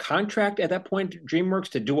under contract at that point, DreamWorks,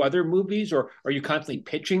 to do other movies, or are you constantly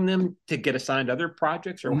pitching them to get assigned other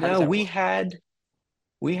projects, or how does No, that work? we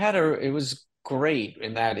had it was great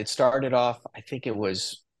in that it started off, I think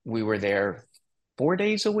we were there 4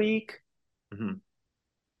 days a week. Mhm.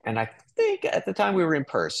 And I think at the time we were in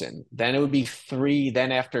person. Then it would be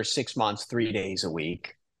then after 6 months, 3 days a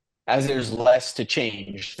week. As there's less to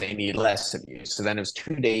change, they need less of you. So then it was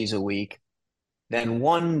 2 days a week, then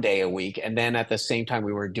one day a week. And then at the same time,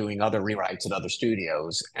 we were doing other rewrites at other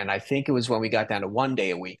studios. And I think it was when we got down to one day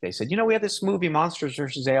a week, they said, we have this movie, Monsters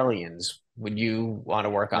versus Aliens. Would you want to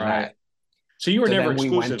work on Right. that? So you were So never then we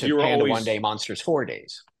went exclusive. to You were Panda one always day, Monsters 4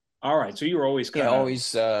 days. all right. So you were always Yeah, kind of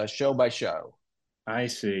always show by show. I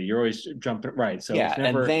see. You're always jumping right. So it was Yeah, and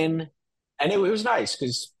never then and it was nice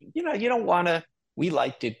because you don't want to. we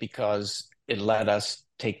liked it because it let us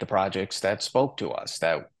take the projects that spoke to us,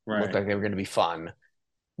 that looked Right. like they were going to be fun,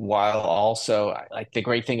 while also like the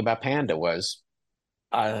great thing about Panda was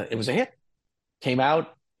it was a hit. Came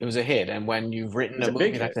out, it was a hit. And when you've written It's a a big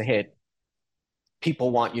movie hit. that's a hit,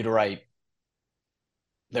 people want you to write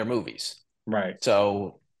their movies. Right.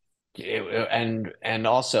 So and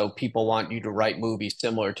also people want you to write movies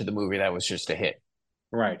similar to the movie that was just a hit.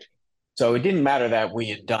 Right. So it didn't matter that we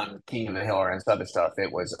had done King of the Hill or other stuff.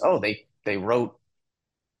 It was, oh, they wrote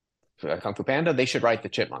Kung Fu Panda. They should write the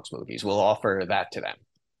Chipmunks movies. We'll offer that to them.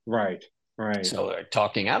 Right. Right. So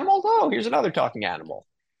talking animals. Oh, here's another talking animal.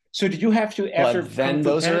 So did you have to, after But Kung then Fu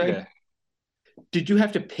those are Panda, did you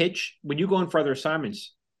have to pitch when you go in for other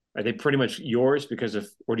assignments? Are they pretty much yours because of,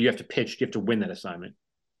 or do you have to pitch? Do you have to win that assignment?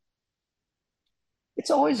 it's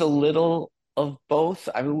always a little of both.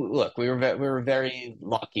 I mean, look, we were very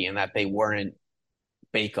lucky in that they weren't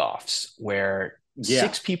bake-offs where Yeah.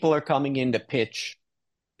 six people are coming in to pitch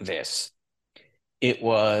this. It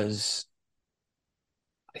was,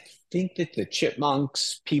 I think that the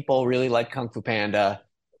Chipmunks people really like Kung Fu Panda.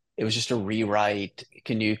 It was just a rewrite.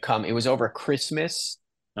 Can you come? It was over Christmas.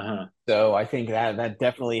 Uh-huh. So I think that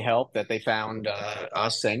definitely helped that they found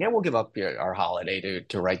us saying, yeah, we'll give up our holiday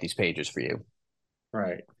to write these pages for you.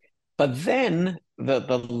 Right. But then the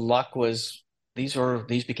luck was these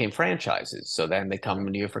became franchises. So then they come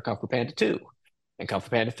to you for Kung Fu Panda 2 and Kung Fu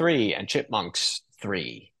Panda 3 and Chipmunks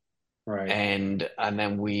 3. Right. And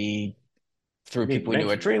then we through You people we knew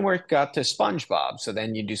at mentioned that. DreamWorks got to SpongeBob. So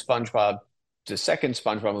then you do SpongeBob, the second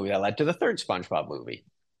SpongeBob movie that led to the third SpongeBob movie.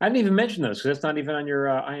 I didn't even mention those because that's not even on your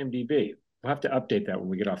IMDb. We'll have to update that when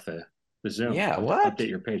we get off the Zoom. Yeah, We'll have to what? update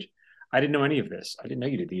your page. I didn't know any of this. I didn't know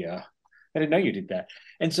you did the I didn't know you did that.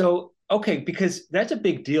 And so, okay, because that's a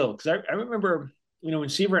big deal. Because I remember, when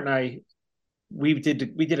Seaver and I we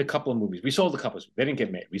did a couple of movies. We sold a couple. They didn't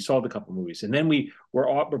get made. We sold a couple of movies, and then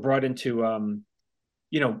were brought into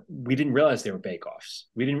we didn't realize they were bake-offs.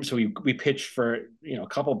 We didn't, so we pitched for a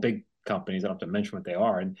couple of big companies. I don't have to mention what they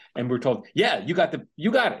are, and we're told, yeah, you got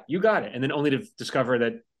it, and then only to discover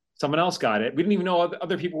that someone else got it. We didn't even know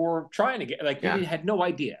other people were trying to get, like, Yeah, we had no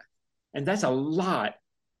idea, and that's a lot.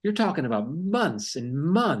 You're talking about months and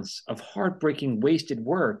months of heartbreaking, wasted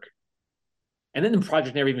work, and then the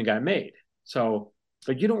project never even got made. So,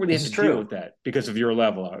 but you don't really this have is to deal true. with that because of your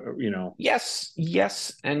level. Yes,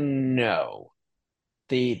 yes, and no.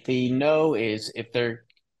 The no is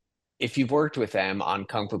if you've worked with them on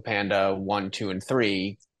Kung Fu Panda 1, 2, and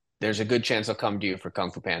 3, there's a good chance they'll come to you for Kung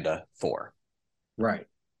Fu Panda 4. Right.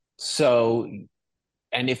 So,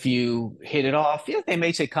 and if you hit it off, yeah, they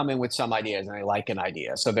may say come in with some ideas and they like an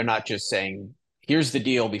idea. So they're not just saying, here's the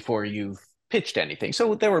deal before you've pitched anything.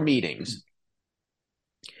 So there were meetings,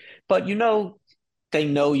 but they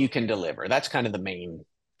know you can deliver. That's kind of the main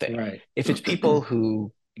thing. Right. If it's people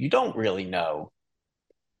who you don't really know,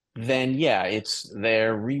 then yeah,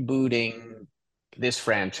 they're rebooting this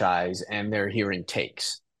franchise and they're hearing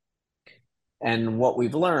takes. And what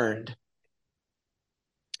we've learned,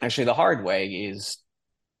 actually the hard way, is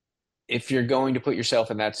if you're going to put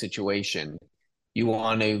yourself in that situation, you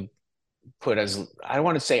want to put as I don't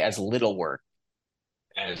want to say as little work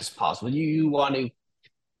as possible. You want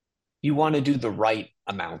to do the right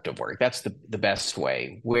amount of work. That's the best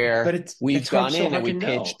way. But Where we've it's hard, gone so in and hard to we know.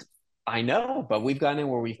 pitched, I know, but we've gone in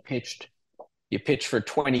where we've pitched, you pitch for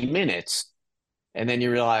 20 minutes, and then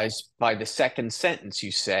you realize by the second sentence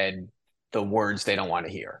you said the words they don't want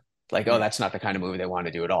to hear. Like, oh, Right. that's not the kind of movie they want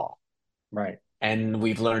to do at all. Right. And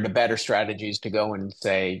we've learned a better strategies to go and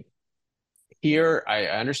say, here, I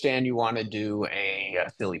understand you want to do a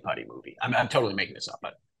silly putty movie. I'm totally making this up,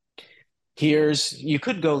 but you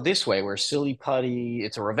could go this way where silly putty,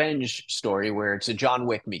 it's a revenge story where it's a John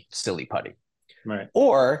Wick meets silly putty. Right.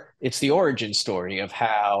 Or it's the origin story of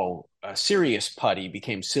how serious putty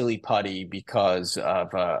became silly putty because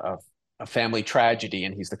of a family tragedy,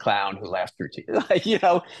 and he's the clown who laughs through tears. Like,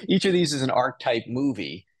 each of these is an archetype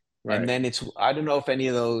movie. And Right. then I don't know if any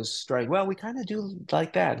of those strike. Well, we kind of do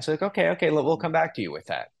like that. It's like, okay, we'll come back to you with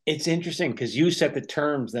that. It's interesting because you set the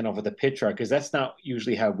terms then over the pitch art because that's not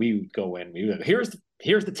usually how we would go in. We would, here's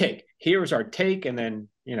the take. Here's our take, and then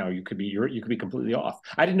you could be completely off.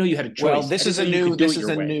 I didn't know you had a Well, choice. I didn't know you could do it your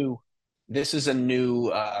way. this is a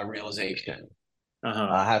new realization. Uh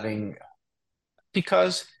huh. Having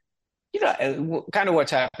because kind of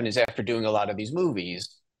what's happened is after doing a lot of these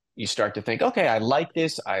movies, you start to think, okay, I like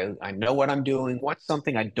this. I know what I'm doing. What's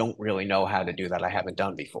something I don't really know how to do that I haven't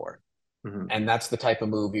done before? Hmm. And that's the type of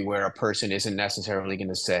movie where a person isn't necessarily going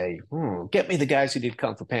to say, get me the guys who did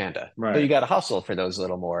Kung Fu Panda. So you Right. got to hustle for those a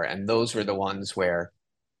little more. And those were the ones where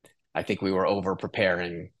I think we were over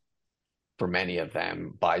preparing for many of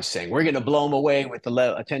them by saying we're going to blow them away with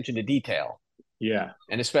the attention to detail, Yeah.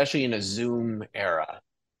 and especially in a Zoom era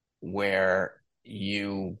where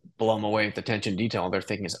you blow them away with attention to detail. Their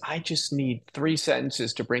thinking is, I just need 3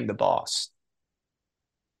 sentences to bring the boss.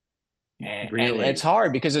 And it's Really.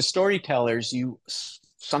 hard because as storytellers, you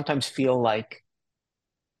sometimes feel like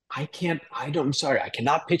I'm sorry, I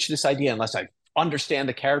cannot pitch this idea unless I understand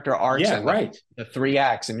the character arcs Yeah, and right. the 3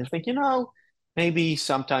 acts. And you think, maybe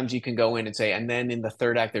sometimes you can go in and say, and then in the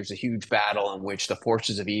third act, there's a huge battle in which the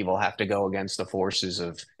forces of evil have to go against the forces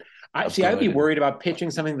I of see. I'd be good. And worried about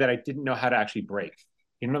pitching something that I didn't know how to actually break.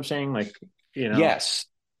 You know what I'm saying? Like, you know, yes,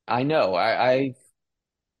 I know.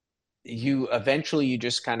 You eventually you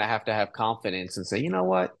just kind of have to have confidence and say, you know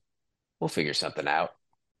what? We'll figure something out.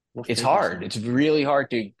 we'll It's figure hard. something. It's really hard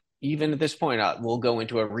to, even at this point, we'll go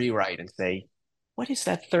into a rewrite and say, what is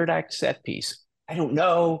that third act set piece? I don't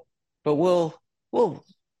know, but we'll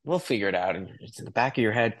we'll figure it out. And it's in the back of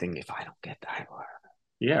your head thinking, if I don't get that,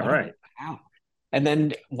 Yeah, what if right. how? And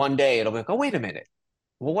then one day it'll be like, oh, wait a minute.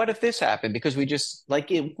 Well, what if this happened? Because we just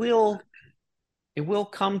like it will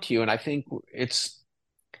come to you. And I think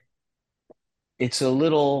it's a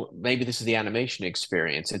little, maybe this is the animation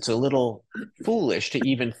experience. It's a little foolish to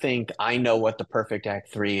even think I know what the perfect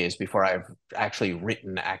act three is before I've actually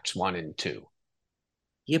written acts one and two,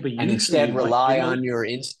 Yeah, but and usually instead rely on your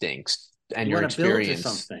instincts and you your want to build to experience.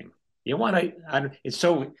 something. You want to. It's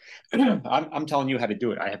so. I'm telling you how to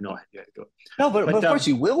do it. I have no idea how to do it. No, but But of course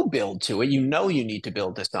you will build to it. You know you need to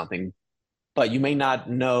build to something, but you may not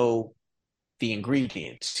know the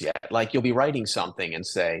ingredients yet. Like you'll be writing something and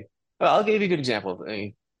say, well, I'll give you a good example.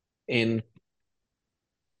 In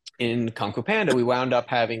Kung Fu Panda, we wound up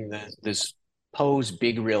having this Poe's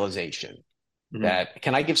big realization mm, that,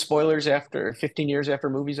 can I give spoilers after 15 years after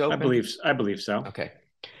movies open? I believe so. Okay.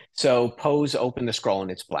 So Poe's opened the scroll and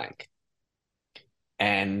it's blank.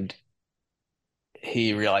 And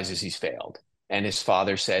he realizes he's failed. And his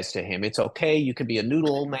father says to him, it's okay. You can be a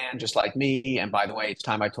noodle old man just like me. And by the way, it's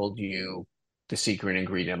time I told you the secret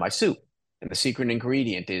ingredient of my soup. And the secret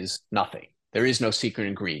ingredient is nothing. There is no secret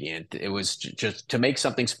ingredient. It was just to make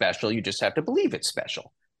something special, you just have to believe it's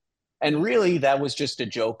special. And really, that was just a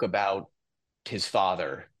joke about his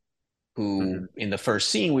father, who Mm-hmm. in the first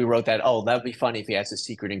scene, we wrote that, oh, that'd be funny if he has a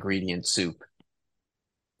secret ingredient soup.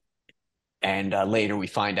 And later we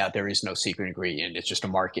find out there is no secret ingredient. It's just a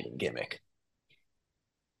marketing gimmick.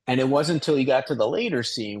 And it wasn't until he got to the later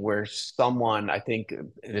scene where someone, I think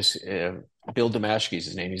this Bill Damashki's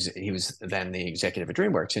his name, he was then the executive of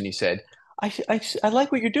DreamWorks, and he said, I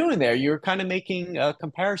like what you're doing there. You're kind of making a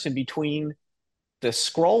comparison between the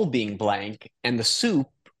scroll being blank and the soup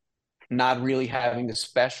not really having the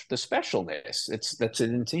specialness. That's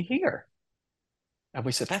into here. And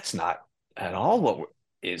we said, that's not at all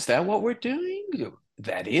is that what we're doing?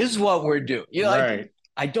 That is what we're doing. Right,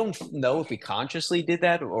 I don't know if we consciously did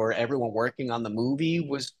that or everyone working on the movie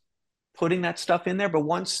was putting that stuff in there. But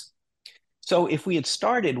so if we had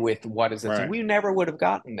started with what is the thing, right. we never would have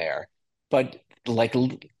gotten there. But like, I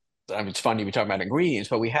mean, it's funny we talk about ingredients,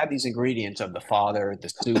 but we had these ingredients of the father, the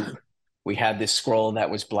soup. We had this scroll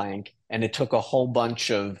that was blank, and it took a whole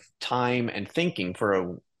bunch of time and thinking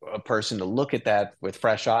for a person to look at that with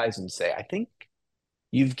fresh eyes and say, I think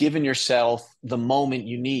you've given yourself the moment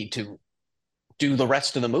you need to do the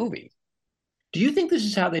rest of the movie. Do you think this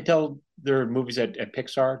is how they tell their movies at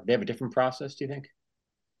Pixar? They have a different process. Do you think?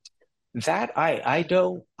 That I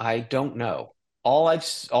don't know. All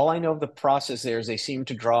I know of the process there is they seem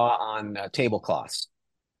to draw on tablecloths.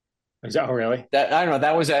 Is that really? That I don't know.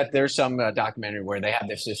 That was at there's some documentary where they had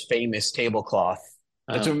this famous tablecloth.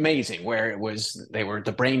 That's Uh, amazing. Where it was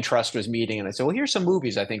the brain trust was meeting, and they said, "Well, here's some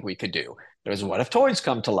movies I think we could do." There was, what if toys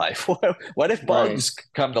come to life? What if right, bugs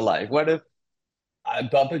come to life? What if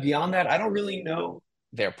but beyond that, I don't really know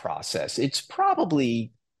their process. It's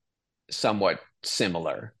probably somewhat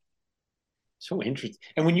similar. so interesting.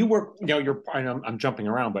 And when you work, I'm jumping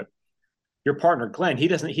around, but your partner Glenn, he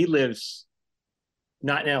doesn't. He lives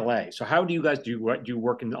not in L.A. So how do you guys do? What do you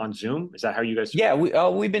work on Zoom? Is that how you guys Yeah,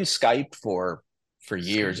 we've been Skype for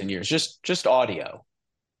years and Skype? years, just audio.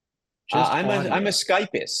 Just I'm a audio.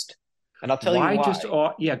 Skypist, and I'll tell you Why just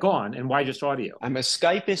why. yeah, go on. And why just audio? I'm a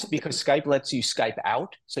Skypist because Skype lets you Skype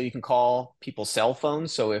out, so you can call people's cell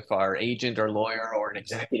phones. So if our agent or lawyer or an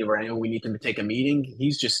executive or anyone we need them to take a meeting, he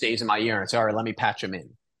just stays in my ear and says, "All right, let me patch him in,"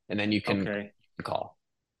 and then you can Okay, call.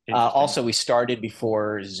 interesting. Also, we started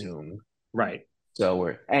before Zoom, Right.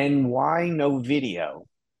 so and why no video?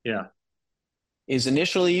 Yeah. Is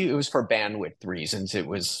initially it was for bandwidth reasons. It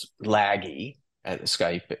was laggy at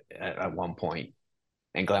Skype at one point.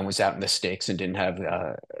 and Glenn was out in the sticks and didn't have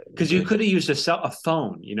Because you good. could have used a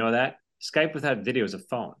phone. You know that Skype without video is a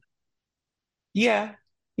phone. Yeah,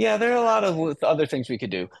 yeah, there are a lot of with other things we could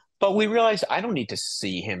do, but we realized I don't need to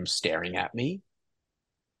see him staring at me.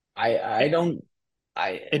 I don't.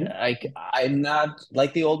 And I'm not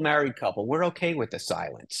like the old married couple. We're okay with the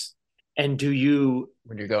silence and do you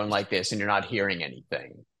when you're going like this and you're not hearing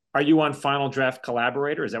anything. are you on Final Draft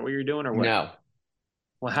Collaborator? Is that what you're doing or what? No,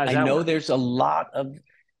 Well, how does I that know work? there's a lot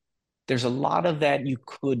of that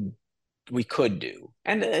we could do,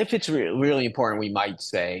 and if it's really important, we might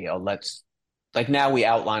say, oh, let's like now we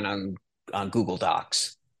outline on Google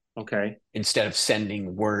Docs Okay. instead of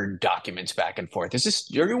sending Word documents back and forth. Is this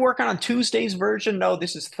you're working on Tuesday's version? No,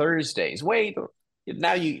 this is Thursday's. Wait,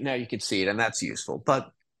 now you can see it, and that's useful.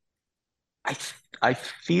 But I I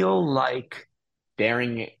feel like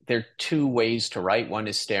staring. There are two ways to write. One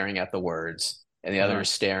is staring at the words, and the other Uh-huh. is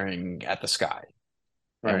staring at the sky.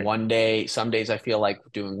 And Right. one day, some days I feel like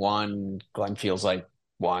doing one. Glenn feels like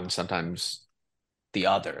one. Sometimes the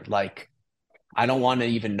other. Like I don't want to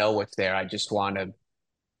even know what's there. I just want to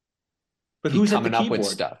But be who's at the coming up with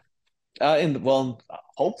keyboard? stuff. And well,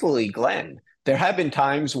 hopefully, Glenn. There have been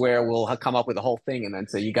times where we'll come up with a whole thing and then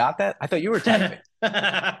say, "You got that? I thought you were typing."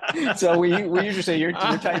 So we usually say, "You're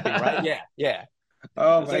typing, right?" Yeah, yeah.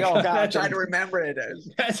 Oh It's my like, "Oh God, God, I'm trying to remember it."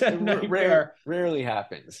 that's a It nightmare. rarely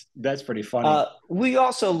happens. That's pretty funny. We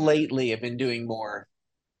also lately have been doing more.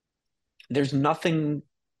 There's nothing.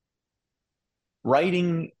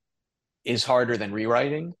 Writing is harder than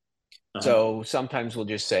rewriting. Uh-huh. So sometimes we'll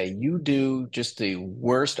just say, you do just the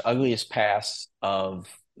worst, ugliest pass of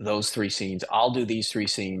those three scenes. I'll do these three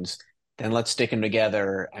scenes. Then let's stick them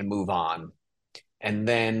together and move on. And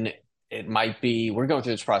then it might be, we're going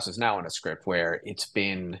through this process now in a script where it's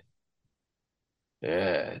been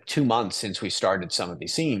 2 months since we started some of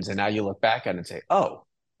these scenes. And now you look back at it and say, oh,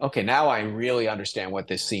 okay, now I really understand what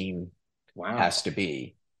this scene has Wow. to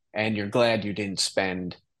be. And you're glad you didn't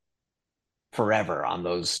spend forever on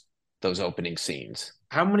those opening scenes.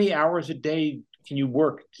 How many hours a day can you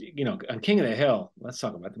work, on King of the Hill? Let's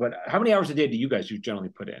talk about that. But how many hours a day do you guys generally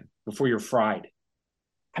put in before you're fried?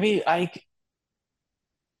 I mean, I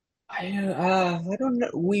don't know.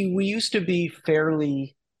 We used to be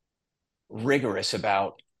fairly rigorous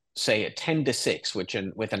about, say, a 10 to 6,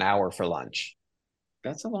 with an hour for lunch.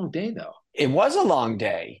 That's a long day, though. It was a long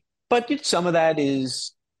day, but some of that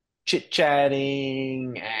is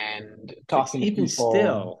chit-chatting and But talking to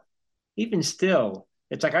people. even still,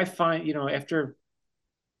 it's like I find, after,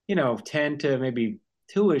 10 to maybe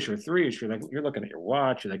two-ish or three-ish, you're looking at your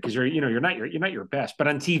watch, because you're not your best. But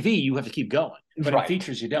on TV, you have to keep going. But in Right.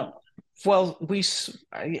 features, you don't. Well,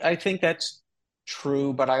 I think that's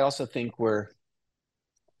true, but I also think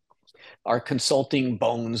our consulting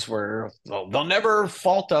bones were, well, they'll never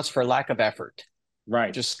fault us for lack of effort.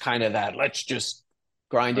 Right, Just kind of that, let's just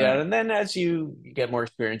grind it out. right, And then as you get more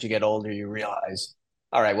experience, you get older, you realize,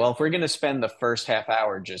 all right, well, if we're going to spend the first half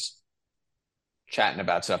hour just chatting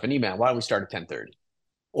about stuff and email, why don't we start at 10:30?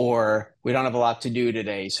 Or we don't have a lot to do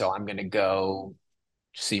today, so I'm going to go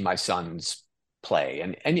see my sons play.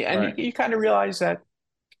 And right. you kind of realize that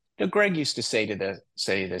Greg used to say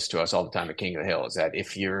this to us all the time at King of the Hill is that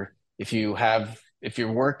if you're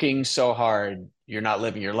working so hard, you're not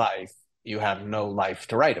living your life, you have no life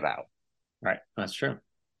to write about. Right. That's true.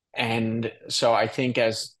 And so I think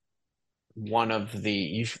as one of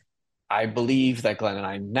the I believe that Glenn and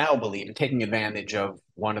I now believe in taking advantage of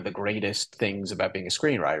one of the greatest things about being a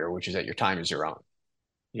screenwriter, which is that your time is your own.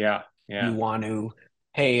 Yeah, You yeah, want to,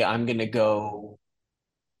 hey, I'm going to go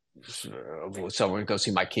so go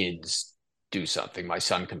see my kids do something, my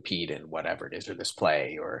son compete in whatever it is, or this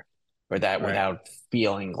play, or that right, without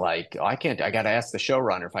feeling like, oh, I can't. I got to ask the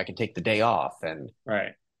showrunner if I can take the day off, and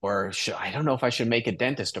right. or I don't know if I should make a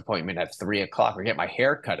dentist appointment at 3 o'clock or get my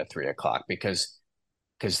hair cut at 3 o'clock because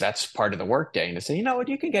that's part of the workday. And to say, you know what,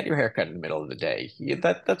 you can get your hair cut in the middle of the day.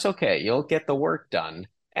 That's okay. You'll get the work done.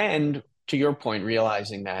 And to your point,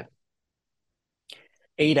 realizing that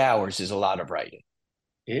 8 hours is a lot of writing.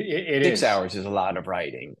 It six is. hours is a lot of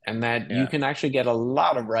writing, and that you Yeah, can actually get a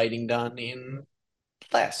lot of writing done in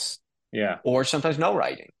less, yeah. or sometimes no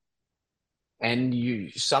writing. And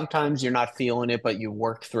you sometimes you're not feeling it, but you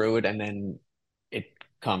work through it, and then it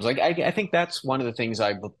comes. Like I think that's one of the things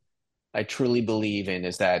I truly believe in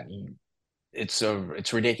is that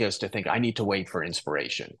it's ridiculous to think I need to wait for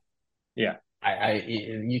inspiration. Yeah.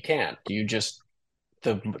 You can't. You just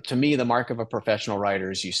the to me the mark of a professional writer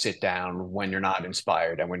is you sit down when you're not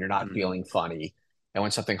inspired and when you're not Hmm. feeling funny and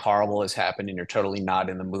when something horrible has happened and you're totally not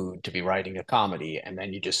in the mood to be writing a comedy and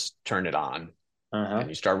then you just turn it on and Uh-huh.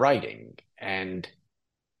 you start writing and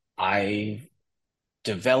I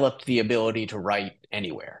developed the ability to write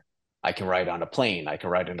anywhere. I can write on a plane. I can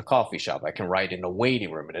write in a coffee shop. I can write in a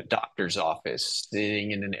waiting room, in a doctor's office,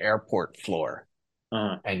 sitting in an airport floor,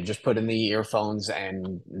 Uh, and just put in the earphones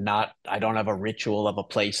and not, I don't have a ritual of a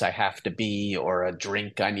place I have to be or a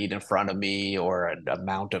drink I need in front of me or an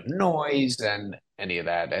amount of noise and any of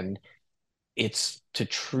that. And it's to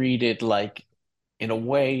treat it like, in a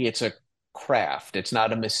way, it's a craft. It's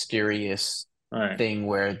not a mysterious right. thing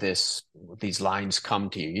where these lines come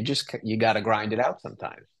to you. You got to grind it out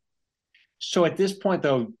sometimes. So at this point,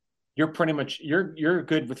 though, you're pretty much you're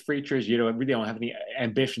good with features. You don't really don't have any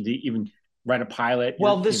ambition to even write a pilot.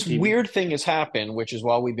 Well, You're this TV, weird thing has happened, which is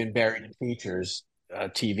while we've been buried in features,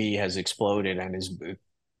 TV has exploded and is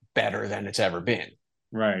better than it's ever been.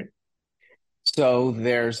 right? So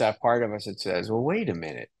there's that part of us that says, well, wait a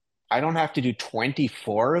minute. I don't have to do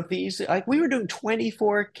 24 of these. Like we were doing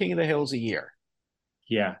 24 King of the Hills a year.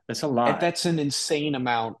 Yeah, that's a And lot. that's an insane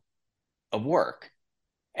amount of work.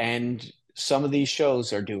 And some of these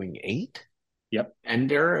shows are doing 8 Yep. and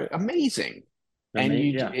they're amazing. I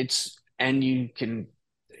mean, yeah, And you can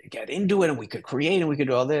get into it and we could create and we could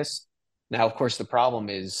do all this. Now, of course, the problem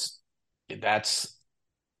is that's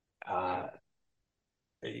uh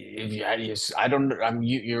I don't.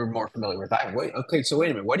 You're more familiar with that. Wait, okay. So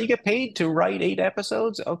wait a minute. What do you get paid to write 8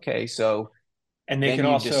 episodes? Okay, so and they then can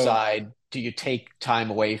you also decide: do you take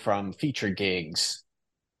time away from feature gigs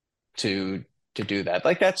to do that?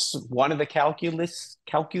 Like that's one of the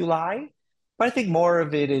calculi. But I think more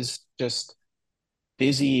of it is just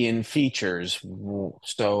busy in features.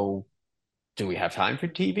 So do we have time for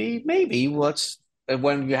TV? Maybe. Let's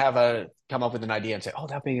when you have a come up with an idea and say, "Oh,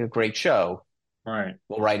 that'd be a great show." right.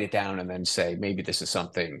 We'll write it down and then say maybe this is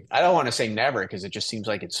something. I don't want to say never because it just seems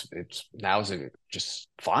like it's now's just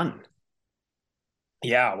fun.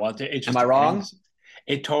 Yeah, well, it Am just I wrong? depends.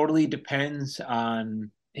 It totally depends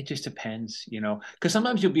on. It just depends, because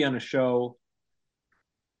sometimes you'll be on a show.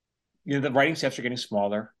 The writing staffs are getting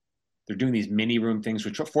smaller. They're doing these mini room things,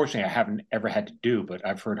 which fortunately I haven't ever had to do, but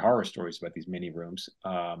I've heard horror stories about these mini rooms.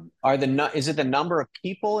 Is it the number of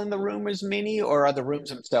people in the room is many, or are the rooms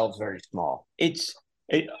themselves very small? It's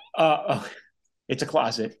it it's a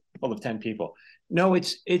closet full of 10 people. No,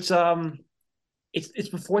 it's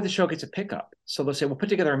before the show gets a pickup. So they'll say, we'll put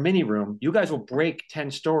together a mini room. You guys will break 10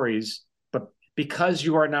 stories, but because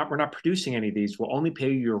we're not producing any of these, we'll only pay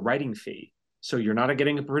you your writing fee. So you're not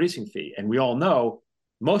getting a producing fee. And we all know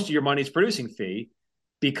most of your money is producing fee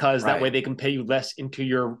because that way Right. they can pay you less into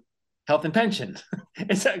your health and pension.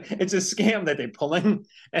 It's a scam that they're pulling.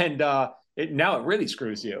 And now it really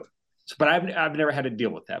screws you. So, but I've never had to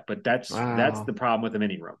deal with that. But that's the Wow. problem with the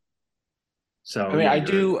mini room. I So mean, yeah,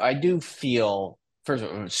 you're I do feel first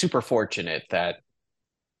of all, super fortunate that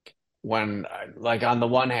when like on the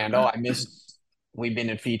one hand, oh, I missed we've been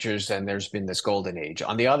in features and there's been this golden age.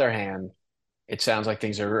 On the other hand, it sounds like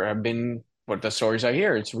things have been what the stories I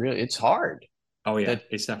hear. It's hard oh yeah, that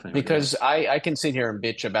it's definitely hard. Yeah. because I can sit here and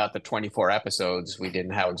bitch about the 24 episodes we did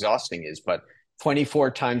and how exhausting it is, but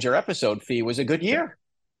 24 times your episode fee was a good Yeah. year.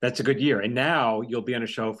 That's a good year. And now you'll be on a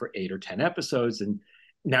show for 8 or 10 episodes. And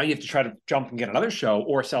now you have to try to jump and get another show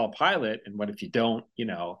or sell a pilot. And what if you don't,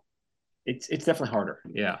 it's definitely harder.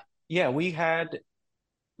 Yeah. Yeah, we had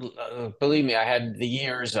believe me, I had the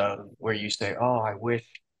years of where you say, "Oh, I wish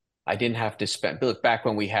I didn't have to spend." Look back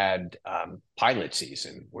when we had pilot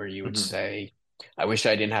season, where you would Hmm. say, "I wish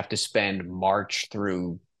I didn't have to spend March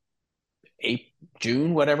through April,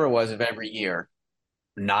 June, whatever it was of every year,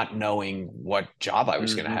 not knowing what job I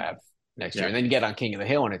was going to Hmm. have next year." Yeah. And then you get on King of the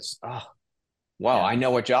Hill, and it's, oh, wow, Yeah. I know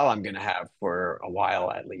what job I'm going to have for a while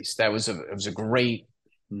at least. It was a great,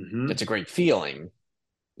 Hmm. it's a great feeling.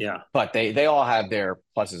 Yeah. But they all have their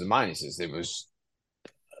pluses and minuses. It was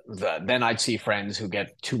then I'd see friends who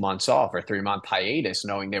get 2 months off or 3 month hiatus,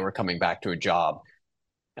 knowing they were coming back to a job,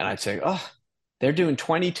 and I'd say, "Oh, they're doing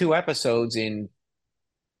 22 episodes in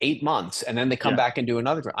 8 months, and then they come Yeah. back and do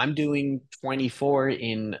another. I'm doing 24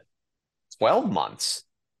 in 12 months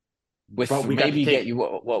with But we got to maybe get take you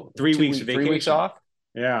what 3 weeks of 3 weeks vacation. off."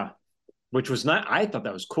 Yeah. Which was not, I thought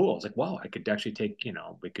that was cool. It's like, wow, I could actually take,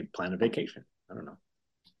 we could plan a vacation. I don't know,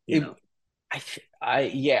 you It, know.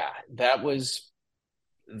 yeah,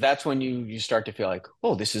 that's when you start to feel like,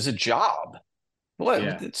 oh, this is a job. What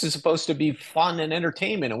Yeah. this is supposed to be fun and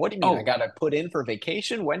entertainment. And what do you mean? I Oh, got to put in for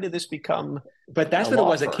vacation? When did this become but a that's what it law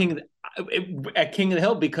was firm? At King of the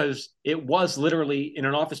Hill because it was literally in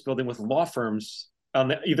an office building with law firms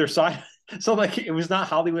on either side. So like it was not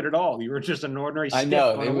Hollywood at all. You were just an ordinary I stiff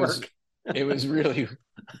know going to work. it was really,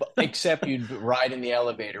 except you'd ride in the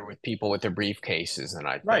elevator with people with their briefcases, and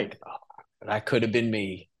I Right. think, oh, that could have been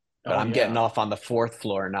me. But Oh I'm getting yeah, off on the fourth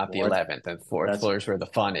floor, not the fourth. 11th. And fourth That's floor is where the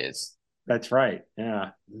fun is. that's right.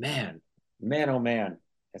 Yeah, man, man, oh man,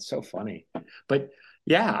 that's so funny. But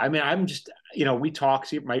yeah, I mean, I'm just we talk.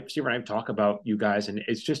 Steve and I talk about you guys, and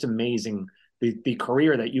it's just amazing the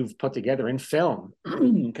career that you've put together in film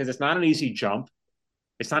because it's not an easy jump.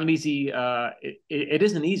 It's not an easy. It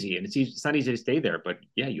isn't easy, and it's not easy to stay there. But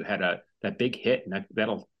yeah, you had that big hit, and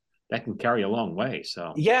that can carry a long way.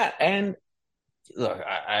 So Yeah. And look,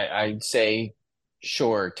 I'd say,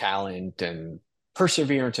 sure, talent and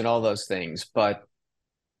perseverance and all those things, but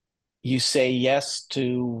you say yes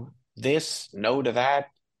to this, no to that.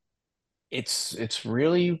 It's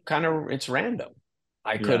really kind of it's random.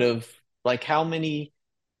 I could yeah, have like how many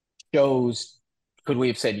shows could we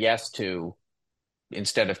have said yes to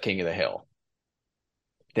instead of King of the Hill?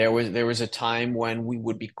 There was a time when we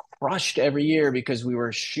would be crushed every year because we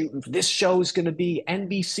were shooting. This show is going to be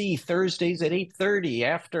NBC Thursdays at 8:30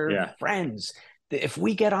 after yeah, Friends. If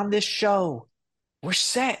we get on this show, we're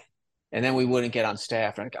set. And then we wouldn't get on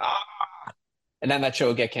staff. Like, and then that show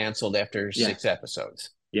would get canceled after yeah, 6 episodes.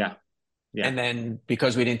 yeah, yeah. And then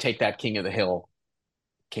because we didn't take that King of the Hill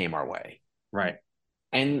came our way. Right.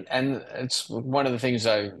 And it's one of the things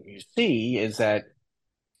I see is that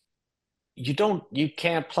you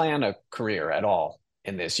can't plan a career at all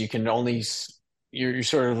in this. You can only you're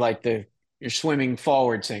sort of like you're swimming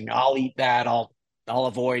forward saying, I'll eat that, I'll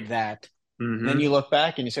avoid that. And then Mm-hmm. you look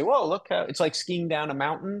back and you say, whoa, look how it's like skiing down a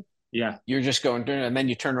mountain. Yeah. You're just going, and then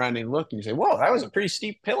you turn around and look and you say, whoa, that was a pretty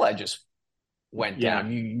steep hill I just went Yeah.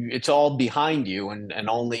 down. It's all behind you, and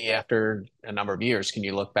only after a number of years can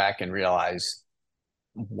you look back and realize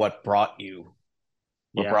what brought you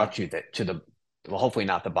Yeah. to the well, hopefully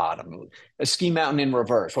not the bottom. A ski mountain in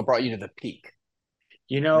reverse. What brought you to the peak?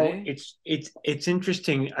 Eh? It's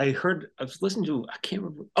interesting. I was listening to I can't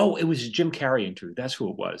remember. Oh, it was a Jim Carrey interview. That's who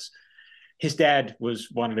it was. His dad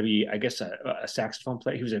wanted to be, I guess, a saxophone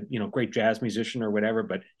player. He was a great jazz musician or whatever,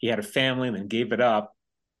 but he had a family and then gave it up.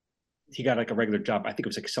 He got like a regular job. I think it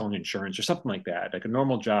was like selling insurance or something like that, like a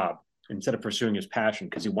normal job instead of pursuing his passion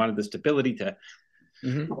because he wanted the stability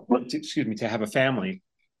Mm-hmm. excuse me, to have a family.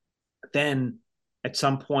 Then at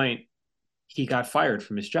some point he got fired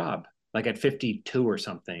from his job, like at 52 or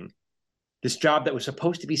something. This job that was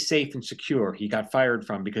supposed to be safe and secure, he got fired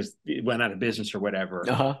from because it went out of business or whatever.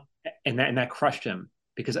 Uh-huh. And that crushed him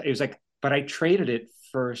because it was like, but I traded it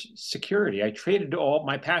for security. I traded all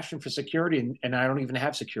my passion for security, and I don't even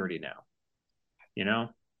have security now, you know?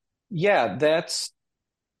 Yeah, that's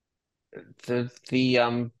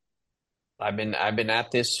the I've been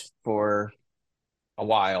at this for a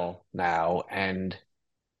while now, and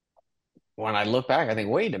when I look back, I think,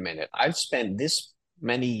 wait a minute, I've spent this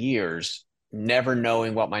many years never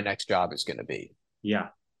knowing what my next job is going to be. Yeah.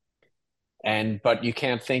 And but you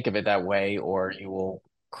can't think of it that way, or you will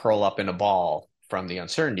curl up in a ball from the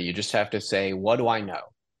uncertainty. You just have to say, what do I know?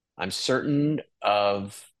 I'm certain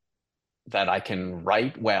of that I can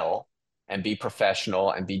write well and be professional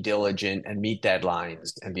and be diligent and meet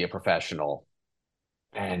deadlines and be a professional.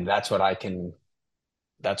 And that's what I can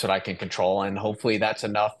control. And hopefully that's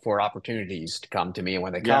enough for opportunities to come to me. And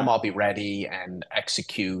when they come, Yeah. I'll be ready and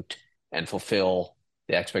execute and fulfill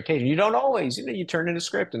the expectation. You don't always, you turn in a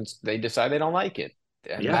script and they decide they don't like it.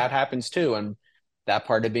 And Yeah. that happens too. And that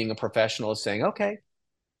part of being a professional is saying, okay,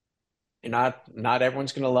 not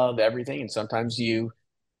everyone's going to love everything. And sometimes you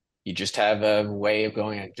just have a way of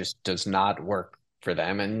going, it just does not work for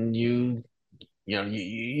them. And you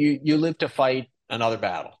live to fight another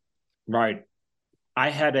battle. Right. I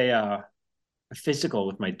had a physical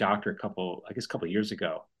with my doctor I guess a couple of years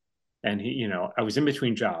ago. And I was in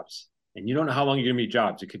between jobs. And you don't know how long you're going to be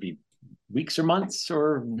jobs. It could be weeks or months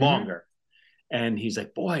or Mm-hmm. longer. And he's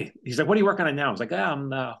like, boy, what are you working on now? I was like, I'm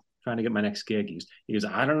trying to get my next gig. He goes,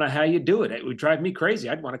 I don't know how you do it. It would drive me crazy.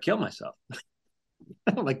 I'd want to kill myself.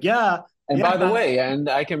 I'm like, yeah, And by the yeah, way, and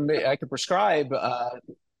I can prescribe a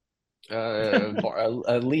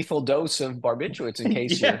lethal dose of barbiturates in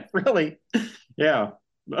case yeah, you're. really. Yeah.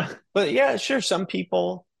 But yeah, sure. Some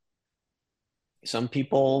people,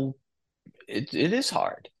 it is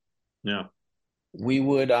hard. Yeah. We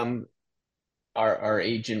would our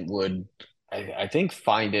agent would I think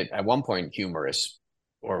find it at one point humorous,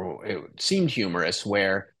 or it seemed humorous,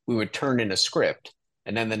 where we would turn in a script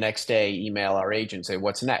and then the next day email our agent say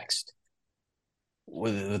what's next,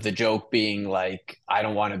 with the joke being like, I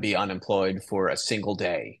don't want to be unemployed for a single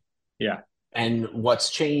day. Yeah. And what's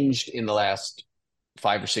changed in the last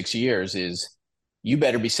 5 or 6 years is you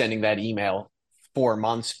better be sending that email 4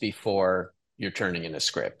 months before you're turning in a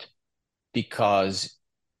script, because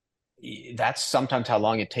that's sometimes how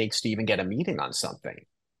long it takes to even get a meeting on something.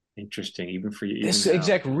 Interesting, even for you, even This now.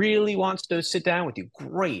 exec really wants to sit down with you.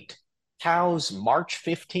 Great. How's March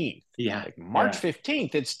 15th? Yeah, Like March yeah,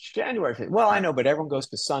 15th, it's January 15th. Well, I right, know, but everyone goes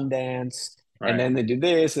to Sundance and right. then they do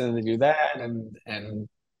this and then they do that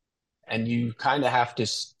and you kind of have to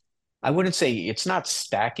I wouldn't say it's not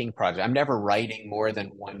stacking projects. I'm never writing more than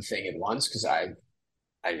one thing at once because I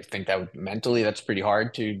think that mentally that's pretty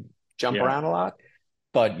hard to jump Yeah, around a lot.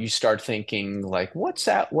 But you start thinking like what's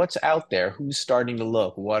out there? Who's starting to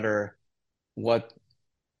look? What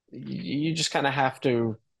you just kind of have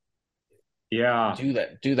to yeah, do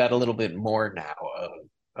that a little bit more now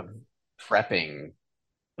of prepping,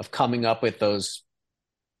 of coming up with those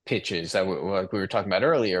pitches that like we were talking about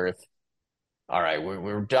earlier. If all right,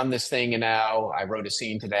 we're done this thing and now I wrote a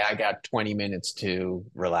scene today. I got 20 minutes to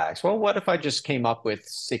relax. Well, what if I just came up with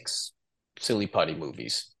six silly putty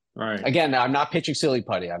movies? right, Again, I'm not pitching silly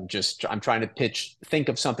putty. I'm trying to think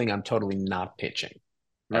of something I'm totally not pitching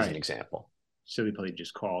as an right. example. Silly Putty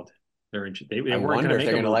just called. They I weren't going to wonder if make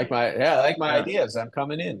they're a gonna like movie. my Yeah. ideas. I'm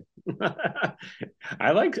coming in.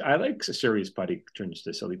 I like serious putty turns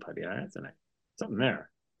to silly putty. That's something there.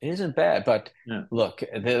 It isn't bad, but Yeah. look,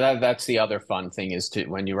 that's the other fun thing is to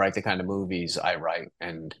when you write the kind of movies I write,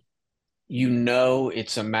 and you know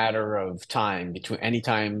it's a matter of time between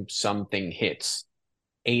anytime something hits,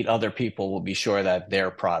 eight other people will be sure that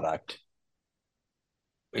their product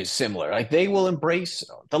is similar. Like they will embrace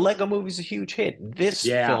the Lego movie's a huge hit. This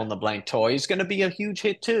fill Yeah. in the blank toy is going to be a huge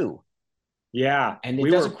hit too. Yeah. And it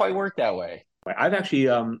We doesn't were quite work that way. I've actually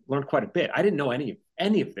learned quite a bit. I didn't know any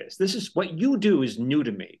of this. This is what you do is new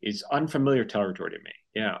to me. It's unfamiliar territory to me.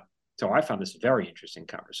 Yeah. So I found this a very interesting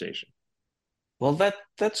conversation. Well,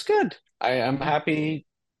 that's good. I'm happy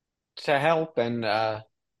to help, and I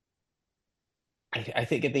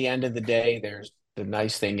think at the end of the day, there's the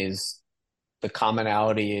nice thing is the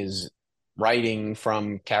commonality is writing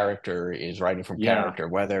from Yeah. character,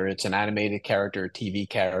 whether it's an animated character, a TV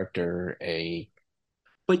character,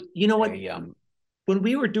 But you know what? a When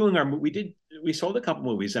we were doing we sold a couple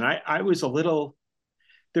movies, and I was a little.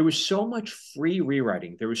 There was so much free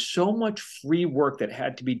rewriting. There was so much free work that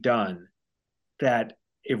had to be done that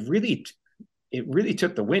it really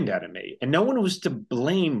took the wind out of me. And no one was to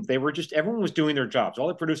blame. They were just everyone was doing their jobs. All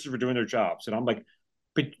the producers were doing their jobs, and I'm like,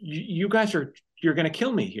 but you guys you're going to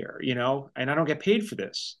kill me here, and I don't get paid for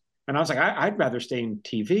this. And I was like, I'd rather stay in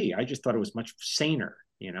TV. I just thought it was much saner.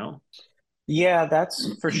 yeah,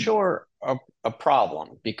 that's for sure a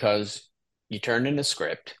problem because you turn in a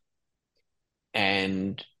script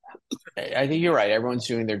and I think you're right. Everyone's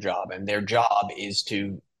doing their job, and their job is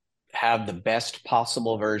to have the best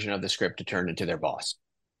possible version of the script to turn into their boss.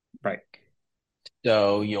 Right.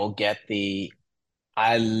 So you'll get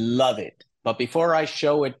I love it. But before I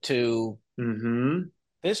show it to Mm-hmm.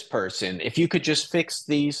 this person, if you could just fix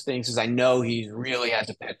these things, because I know he really has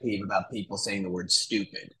a pet peeve about people saying the word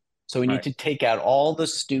stupid. So we need Right. to take out all the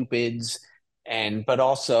stupids. But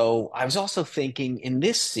also, I was also thinking in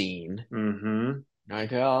this scene, Mm-hmm. I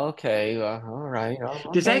go, oh, okay, all right,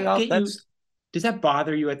 oh, Does okay, that well, get you? Does that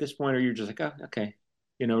bother you at this point, or you're just like, oh, okay,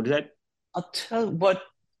 does that? I'll tell you what,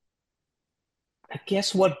 I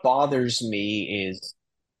guess what bothers me is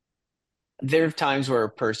there are times where a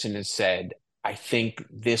person has said, I think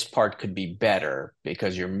this part could be better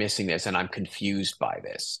because you're missing this and I'm confused by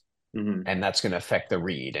this. Mm-hmm. And that's going to affect the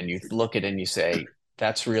read. And you look at it and you say,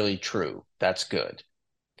 that's really true. That's good.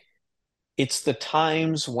 It's the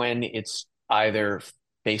times when it's either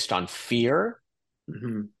based on fear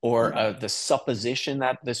Mm-hmm. or the supposition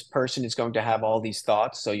that this person is going to have all these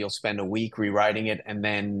thoughts. So you'll spend a week rewriting it, and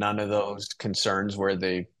then none of those concerns were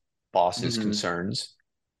the boss's Mm-hmm. concerns.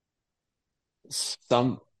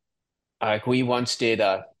 Some like we once did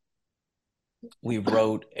we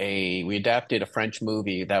adapted a French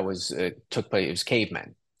movie that was took place, it was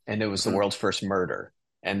cavemen, and it was the Mm-hmm. world's first murder,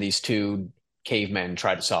 and these two cavemen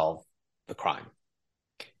tried to solve the crime,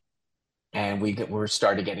 and we were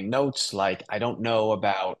started getting notes like I don't know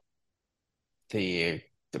about the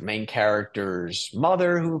the main character's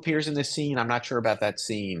mother who appears in this scene. I'm not sure about that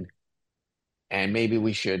scene, and maybe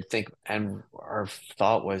we should think. And our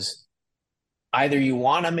thought was either you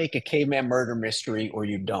want to make a caveman murder mystery or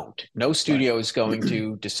you don't. No Right. studio is going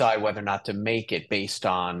to decide whether or not to make it based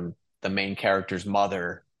on the main character's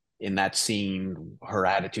mother in that scene. Her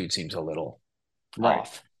attitude seems a little Right.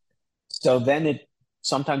 off. So then it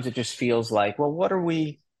sometimes it just feels like, well, what are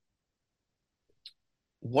we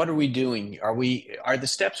doing? Are the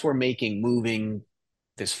steps we're making moving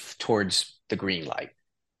this towards the green light?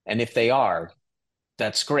 And if they are,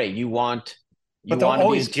 that's great. You But they'll want to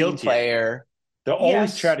be a always team guilt you. player. They'll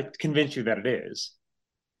always try Yes, to convince you that it is.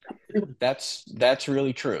 That's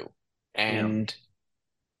really true. Yeah. And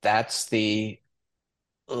that's in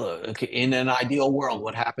an ideal world,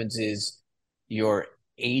 what happens is your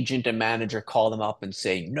agent and manager call them up and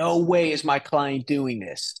say, "No way is my client doing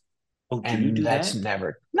this." Oh, do you And do that? it's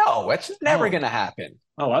never Oh, going to happen.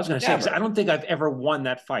 oh, I was going to say, because I Never. don't think I've ever won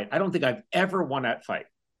that fight. I don't think I've ever won that fight.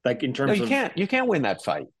 Like in No, terms you of, can't. You can't win that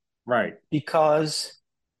fight right, because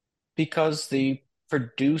the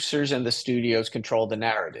producers and the studios control the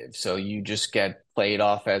narrative. So you just get played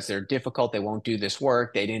off as they're difficult. They won't do this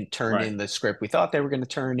work. They didn't turn right, in the script we thought they were going to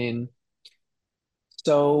turn in.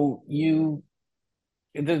 So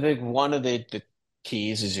one of the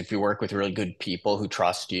keys is if you work with really good people who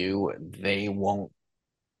trust you, they won't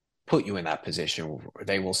put you in that position.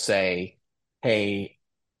 They will say, "Hey,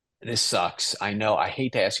 this sucks. I know I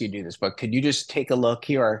hate to ask you to do this, but could you just take a look?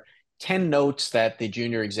 Here are 10 notes that the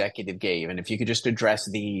junior executive gave. And if you could just address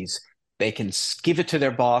these, they can give it to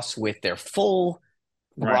their boss with their full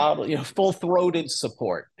right, throttle, full throated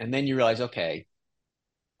support." And then you realize, okay,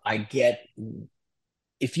 I get,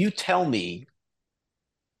 if you tell me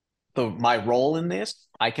my role in this,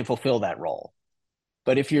 I can fulfill that role.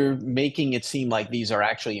 But if you're making it seem like these are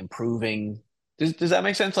actually improving, does that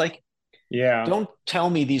make sense? Like, yeah, don't tell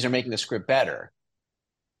me these are making the script better,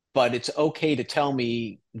 but it's okay to tell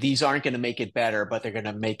me these aren't going to make it better, but they're going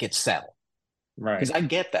to make it sell. Because right, I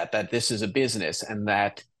get that this is a business and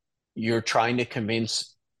that you're trying to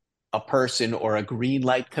convince a person or a green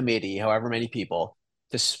light committee, however many people,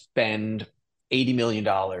 to spend $80 million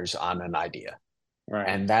on an idea. right,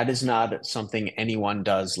 And that is not something anyone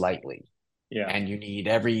does lightly. yeah, And you need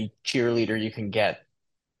every cheerleader you can get.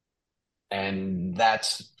 And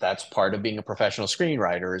that's part of being a professional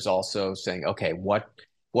screenwriter, is also saying, okay, what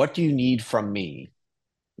do you need from me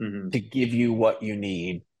hmm, to give you what you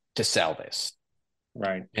need to sell this?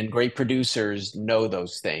 right. And great producers know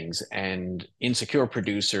those things, and insecure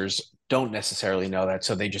producers don't necessarily know that,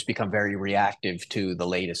 so they just become very reactive to the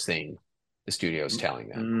latest thing the studio is telling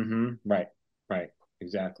them. Mm-hmm. Right, right,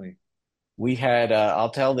 exactly. We had I'll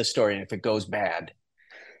tell this story, and if it goes bad,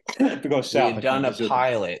 If it goes we south, had I come done to a Zuba.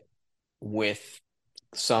 pilot with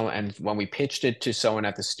some, and when we pitched it to someone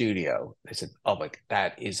at the studio, they said, "Oh, like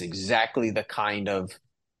that is exactly the kind of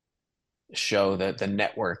show that the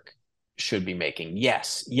network should be making.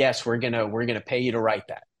 Yes, yes, we're gonna pay you to write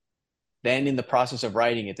that." Then in the process of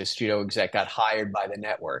writing it, the studio exec got hired by the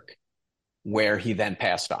network, where he then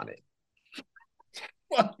passed on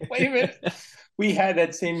Well, wait a minute. it. We had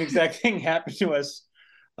that same exact thing happen to us.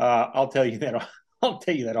 I'll tell you that. I'll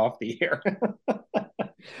tell you that off the air.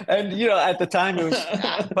 And at the time it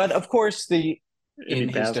was, but of course, And he in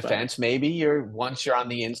his passed on it. defense, maybe once you're on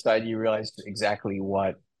the inside, you realize exactly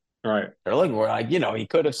what Right. they're looking for. Like, he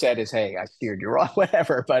could have said is, "Hey, I steered you wrong,"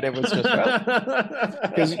 whatever, but it was just, well,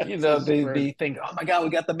 because So they screwed. think, "Oh my God,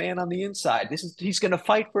 we got the man on the inside. He's going to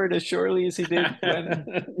fight for it as surely as he did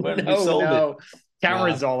when we No, sold it." no.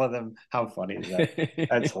 Cameras, No. all of them. How funny is that?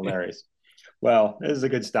 That's hilarious. Well, this is a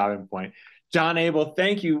good stopping point. John Abel,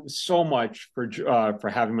 thank you so much for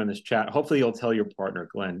having me on this chat. Hopefully, you'll tell your partner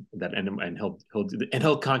Glenn that, and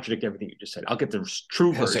he'll contradict everything you just said. I'll get the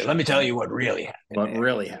true He'll say, version "Let of me tell what you what really happened what there."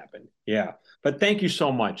 really happened. Yeah, but thank you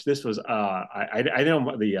so much. This was I know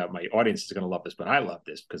my audience is going to love this, but I love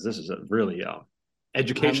this because this is a really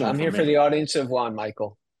educational I'm for here for me. the audience of one,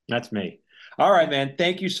 Michael. That's me. All right, man.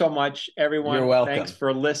 Thank you so much, You're everyone. Thanks welcome.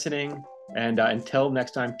 for listening. And until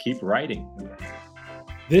next time, keep writing.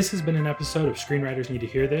 This has been an episode of Screenwriters Need to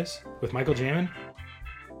Hear This with Michael Jamin.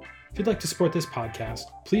 If you'd like to support this podcast,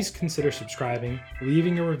 please consider subscribing,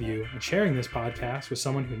 leaving a review, and sharing this podcast with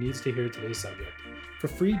someone who needs to hear today's subject. For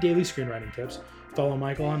free daily screenwriting tips, follow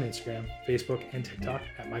Michael on Instagram, Facebook, and TikTok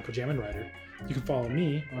at Michael Jamin Writer. You can follow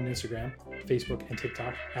me on Instagram, Facebook, and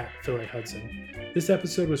TikTok at Phil A. Hudson. This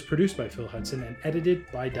episode was produced by Phil Hudson and edited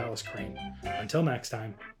by Dallas Crane. Until next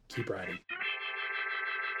time, keep writing.